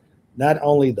at not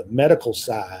only the medical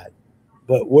side,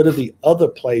 but what are the other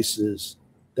places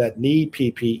that need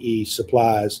PPE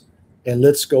supplies, and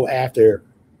let's go after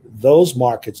those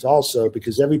markets also,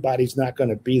 because everybody's not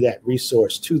going to be that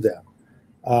resource to them.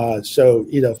 So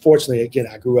fortunately, again,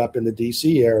 I grew up in the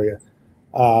DC area,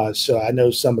 so I know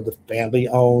some of the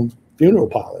family-owned funeral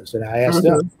parlors, and I asked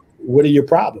them, what are your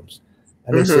problems?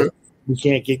 And they said, we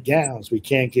can't get gowns, we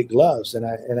can't get gloves. And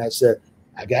I said,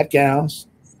 I got gowns,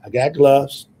 I got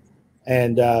gloves.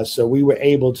 And so we were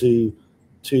able to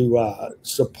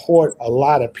support a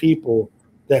lot of people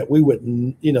that we would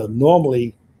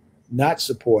normally not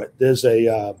support. There's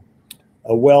a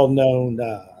well-known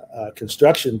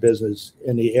construction business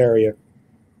in the area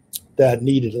that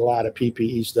needed a lot of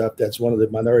PPE stuff. That's one of the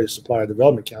Minority Supplier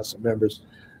Development Council members.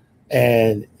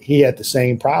 And he had the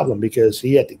same problem because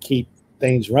he had to keep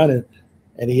things running,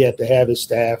 and he had to have his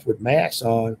staff with masks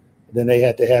on. Then they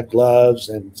had to have gloves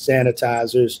and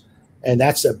sanitizers. And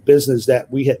that's a business that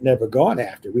we had never gone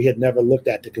after. We had never looked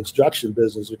at the construction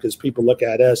business because people look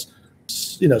at us,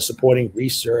 supporting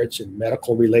research and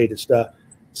medical related stuff.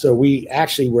 So we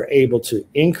actually were able to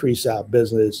increase our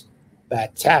business by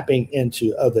tapping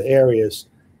into other areas.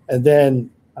 And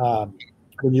then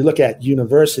when you look at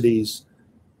universities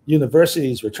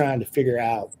were trying to figure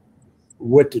out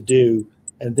what to do.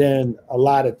 And then a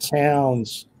lot of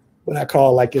towns, what I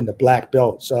call like in the Black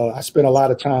Belt. So I spent a lot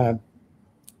of time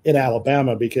in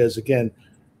Alabama because, again,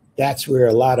 that's where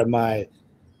a lot of my,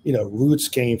 roots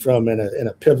came from in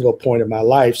a pivotal point in my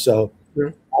life. So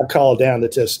I called down to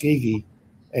Tuskegee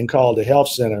and called the health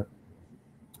center.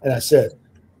 And I said,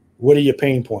 what are your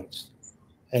pain points?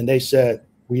 And they said,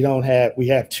 we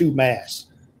have 2 masks.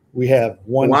 We have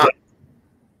one. Wow.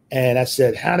 And I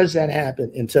said, how does that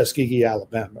happen in Tuskegee,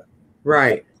 Alabama?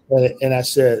 Right. And I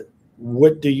said,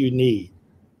 what do you need?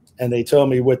 And they told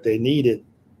me what they needed.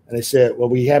 And they said, well,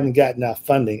 we haven't gotten our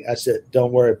funding. I said,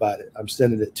 don't worry about it. I'm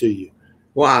sending it to you.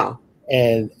 Wow.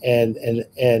 And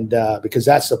because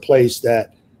that's a place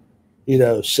that,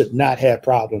 should not have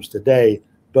problems today.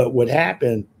 But what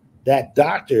happened, that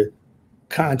doctor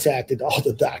contacted all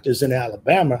the doctors in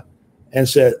Alabama and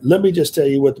said, let me just tell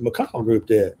you what the McConnell Group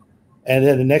did. And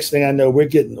then the next thing I know, we're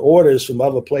getting orders from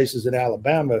other places in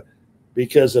Alabama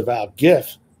because of our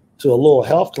gift to a little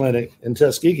health clinic in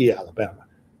Tuskegee, Alabama.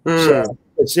 So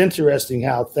it's interesting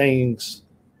how things,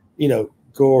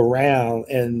 go around.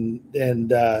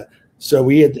 And so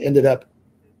we had ended up,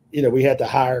 we had to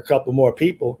hire a couple more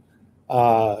people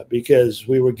because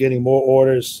we were getting more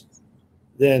orders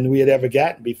than we had ever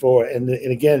gotten before. And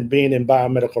again, being in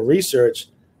biomedical research,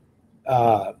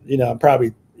 I'm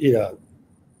probably,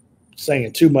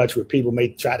 saying too much where people may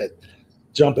try to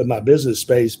jump in my business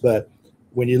space, but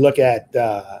when you look at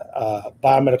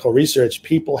biomedical research,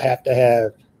 people have to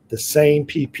have the same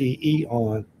PPE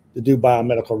on to do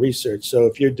biomedical research. So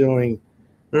if you're doing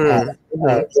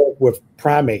with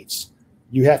primates,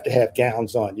 you have to have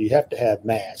gowns on, you have to have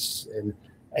masks, and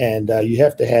you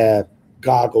have to have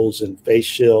goggles and face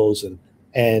shields,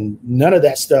 and none of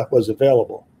that stuff was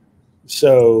available.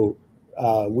 So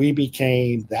we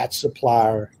became that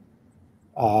supplier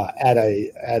at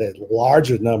a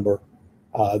larger number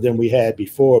than we had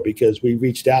before, because we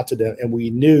reached out to them and we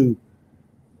knew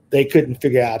they couldn't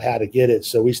figure out how to get it.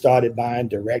 So we started buying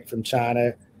direct from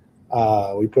China.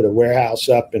 We put a warehouse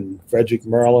up in Frederick,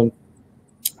 Maryland,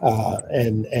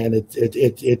 and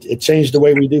it changed the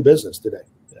way we do business today.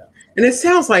 Yeah. And it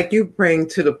sounds like you bring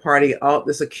to the party all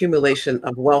this accumulation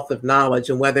of wealth of knowledge,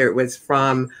 and whether it was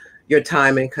from your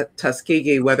time in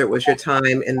Tuskegee, whether it was your time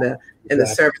in the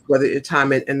service, whether your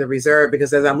time in the reserve,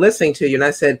 because as I'm listening to you, and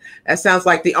I said, that sounds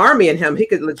like the Army in him. He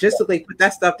could logistically put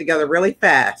that stuff together really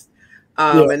fast.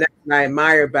 And that's what I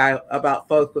admire about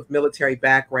folks with military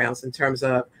backgrounds in terms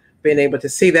of being able to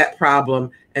see that problem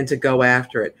and to go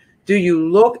after it. Do you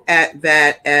look at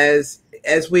that as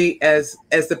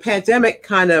the pandemic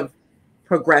kind of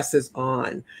progresses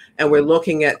on, and we're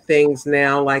looking at things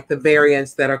now like the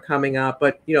variants that are coming up,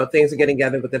 but things are getting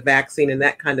together with the vaccine and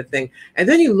that kind of thing, and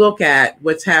then you look at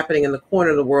what's happening in the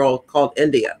corner of the world called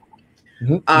India?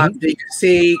 Do you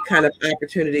see kind of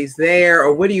opportunities there,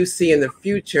 or what do you see in the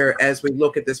future as we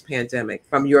look at this pandemic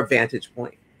from your vantage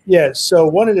point? Yeah, so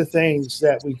one of the things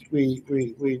that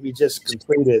we just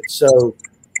completed, so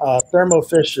Thermo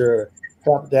Fisher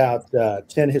helped out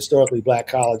 10 historically Black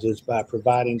colleges by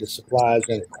providing the supplies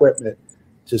and equipment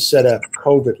to set up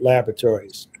COVID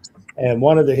laboratories. And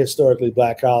one of the historically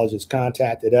Black colleges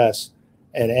contacted us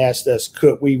and asked us,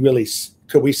 could we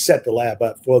set the lab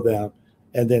up for them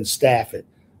and then staff it?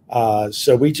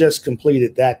 So we just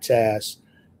completed that task,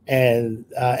 and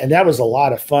that was a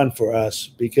lot of fun for us,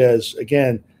 because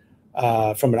again,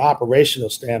 from an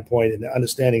operational standpoint and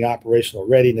understanding operational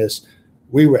readiness,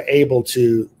 we were able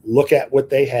to look at what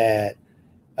they had,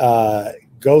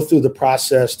 go through the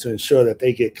process to ensure that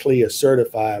they get CLIA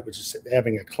certified, which is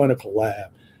having a clinical lab,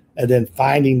 and then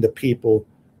finding the people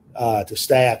to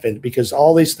staff. And because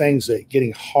all these things are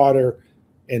getting harder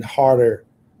and harder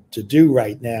to do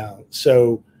right now,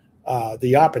 so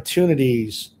the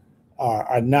opportunities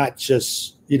are not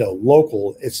just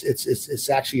local. It's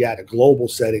actually at a global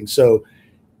setting. So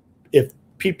if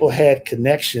people had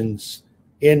connections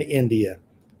in India,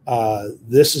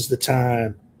 this is the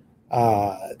time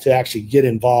to actually get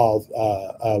involved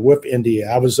with India.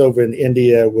 I was over in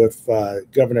India with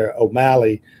Governor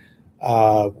O'Malley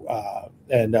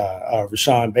and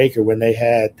Rashawn Baker when they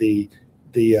had the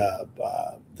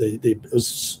it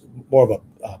was more of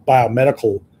a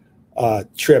biomedical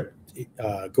trip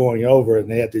going over, and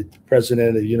they had the president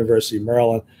of the University of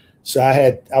Maryland. So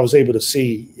I was able to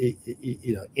see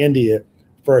India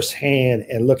firsthand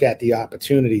and look at the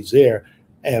opportunities there,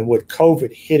 and with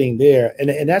COVID hitting there,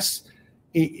 and that's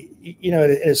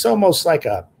it's almost like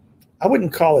I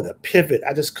wouldn't call it a pivot,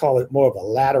 I just call it more of a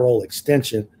lateral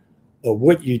extension of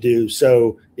what you do.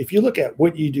 So if you look at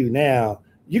what you do now,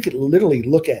 you could literally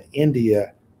look at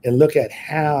India and look at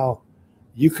how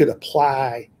you could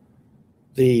apply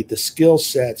the skill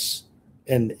sets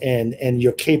and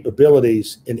your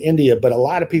capabilities in India. But a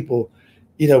lot of people,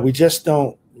 we just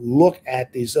don't look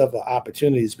at these other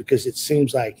opportunities because it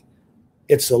seems like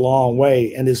it's a long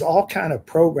way. And there's all kind of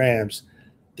programs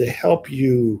to help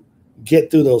you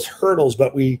get through those hurdles,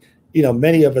 but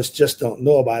many of us just don't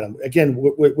know about them. Again,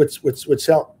 which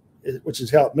has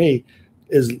helped me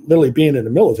is literally being in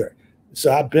the military.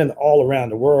 So I've been all around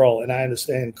the world, and I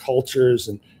understand cultures,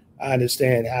 and I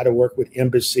understand how to work with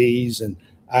embassies, and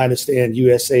I understand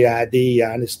USAID,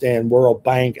 I understand World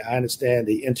Bank, I understand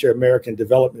the Inter-American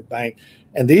Development Bank.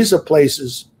 And these are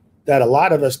places that a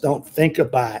lot of us don't think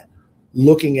about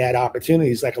looking at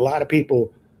opportunities. Like a lot of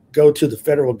people go to the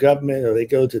federal government or they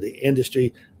go to the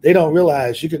industry. They don't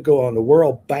realize you could go on the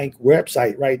World Bank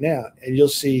website right now and you'll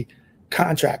see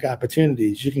contract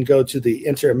opportunities. You can go to the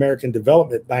Inter-American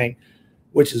Development Bank,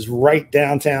 which is right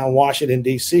downtown Washington,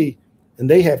 D.C., and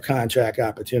they have contract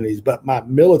opportunities. But my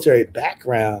military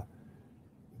background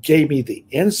gave me the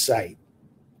insight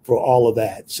for all of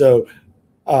that. So,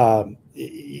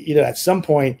 at some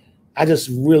point, I just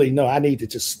really know I need to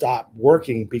just stop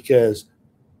working, because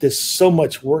there's so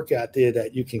much work out there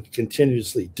that you can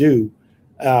continuously do.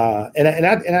 And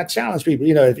I challenge people,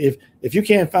 if you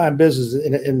can't find business,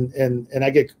 and I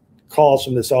get calls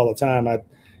from this all the time. I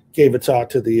gave a talk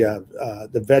to the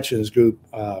veterans group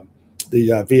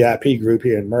the VIP group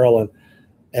here in Maryland,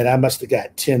 and I must have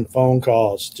got 10 phone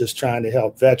calls just trying to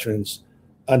help veterans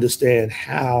understand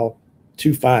how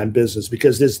to find business,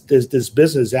 because there's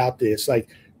business out there. It's like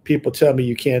people tell me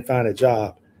you can't find a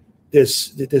job.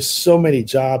 There's so many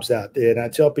jobs out there, and I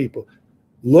tell people,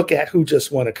 look at who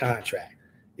just won a contract.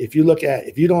 If you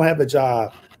don't have a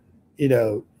job,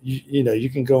 you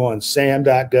can go on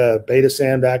sam.gov,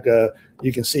 betasam.gov.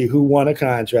 You can see who won a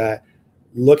contract.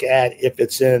 Look at if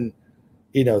it's in,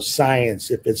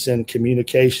 science, if it's in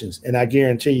communications, and I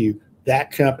guarantee you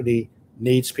that company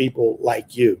needs people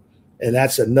like you. And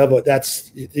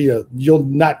you'll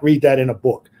not read that in a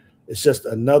book. It's just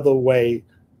another way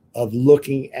of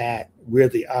looking at where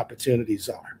the opportunities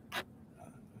are.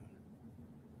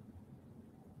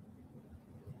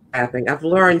 I've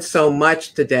learned so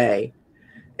much today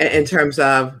in terms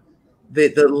of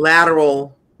the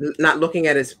lateral, not looking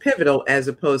at it as pivotal as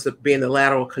opposed to being the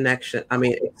lateral connection. I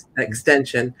mean,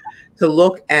 extension, to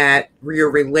look at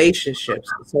your relationships.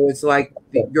 So it's like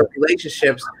your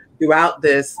relationships throughout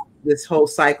this whole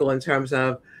cycle in terms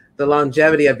of the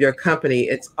longevity of your company.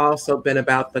 It's also been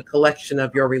about the collection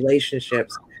of your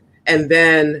relationships, and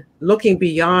then looking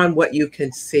beyond what you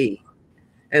can see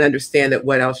and understand that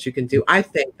what else you can do. I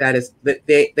think that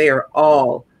they are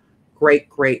all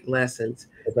great lessons.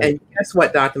 Okay. And guess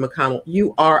what, Dr. McConnell,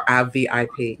 you are our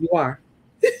VIP. You are.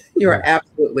 You are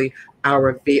absolutely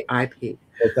our VIP.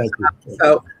 Well, thank you.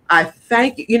 So I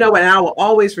thank you. And I will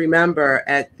always remember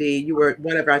you were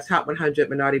one of our top 100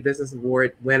 Minority Business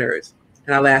Award winners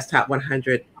in our last top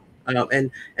 100.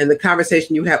 And the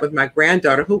conversation you had with my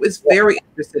granddaughter, who is very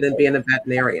interested in being a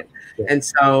veterinarian. Yeah. And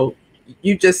so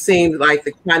you just seemed like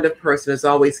the kind of person who's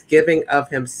always giving of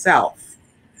himself,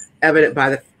 evident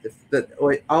by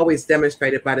or always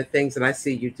demonstrated by the things that I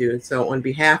see you do. And so on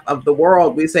behalf of the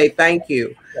world, we say thank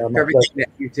you for everything that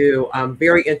you do.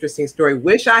 Very interesting story.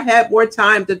 Wish I had more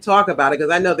time to talk about it,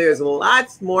 because I know there's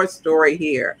lots more story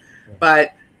here,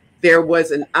 but there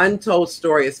was an untold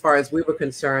story as far as we were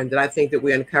concerned that I think that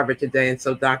we uncovered today. And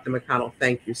so Dr. McConnell,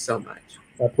 thank you so much.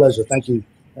 My pleasure. Thank you.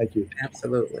 Thank you.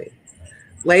 Absolutely.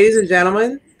 Ladies and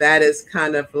gentlemen, that is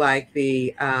kind of like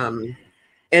the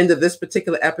end of this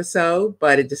particular episode,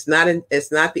 but it's not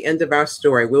the end of our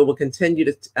story. We will continue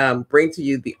to bring to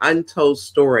you the untold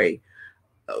story,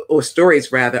 or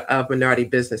stories rather, of minority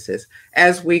businesses.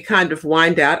 As we kind of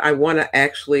wind out, I want to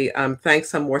actually thank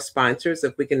some more sponsors,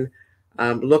 if we can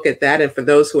look at that. And for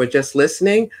those who are just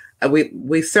listening,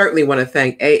 we certainly want to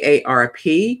thank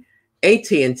AARP,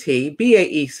 AT&T,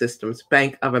 BAE Systems,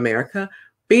 Bank of America,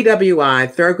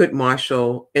 BWI, Thurgood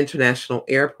Marshall International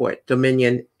Airport,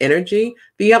 Dominion Energy,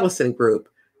 the Ellison Group,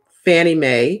 Fannie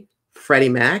Mae, Freddie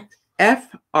Mac,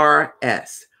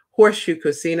 FRS, Horseshoe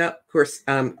Casino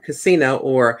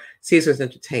or Caesars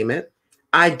Entertainment,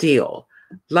 Ideal,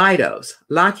 Leidos,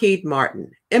 Lockheed Martin,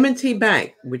 M&T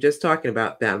Bank, we're just talking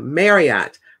about them,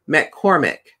 Marriott,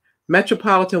 McCormick,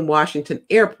 Metropolitan Washington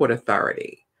Airport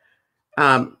Authority,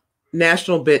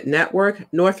 National Bid Network,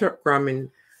 Northrop Grumman,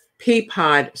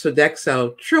 Peapod,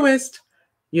 Sodexo, Truist,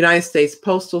 United States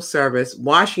Postal Service,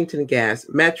 Washington Gas,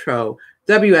 Metro,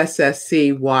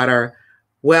 WSSC Water,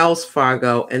 Wells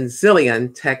Fargo, and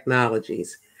Zillion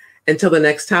Technologies. Until the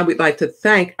next time, we'd like to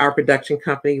thank our production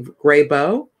company,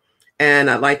 Graybow, and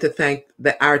I'd like to thank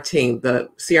our team, the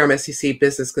CRMSCC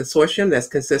Business Consortium, that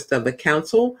consists of the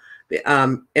Council, the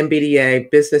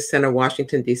MBDA Business Center,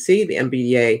 Washington, D.C., the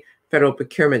MBDA Federal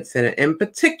Procurement Center. In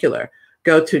particular,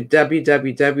 go to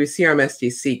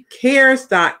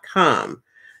www.crmsdccares.com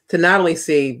to not only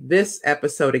see this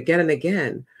episode again and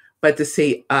again, but to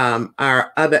see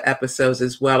our other episodes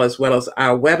as well as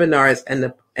our webinars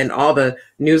and all the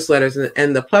newsletters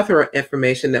and the plethora of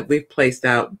information that we've placed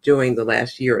out during the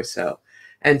last year or so.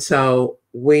 And so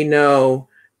we know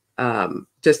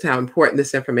just how important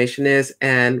this information is,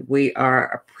 and we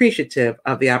are appreciative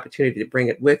of the opportunity to bring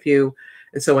it with you.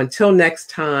 And so until next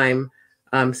time,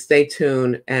 stay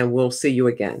tuned, and we'll see you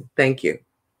again. Thank you.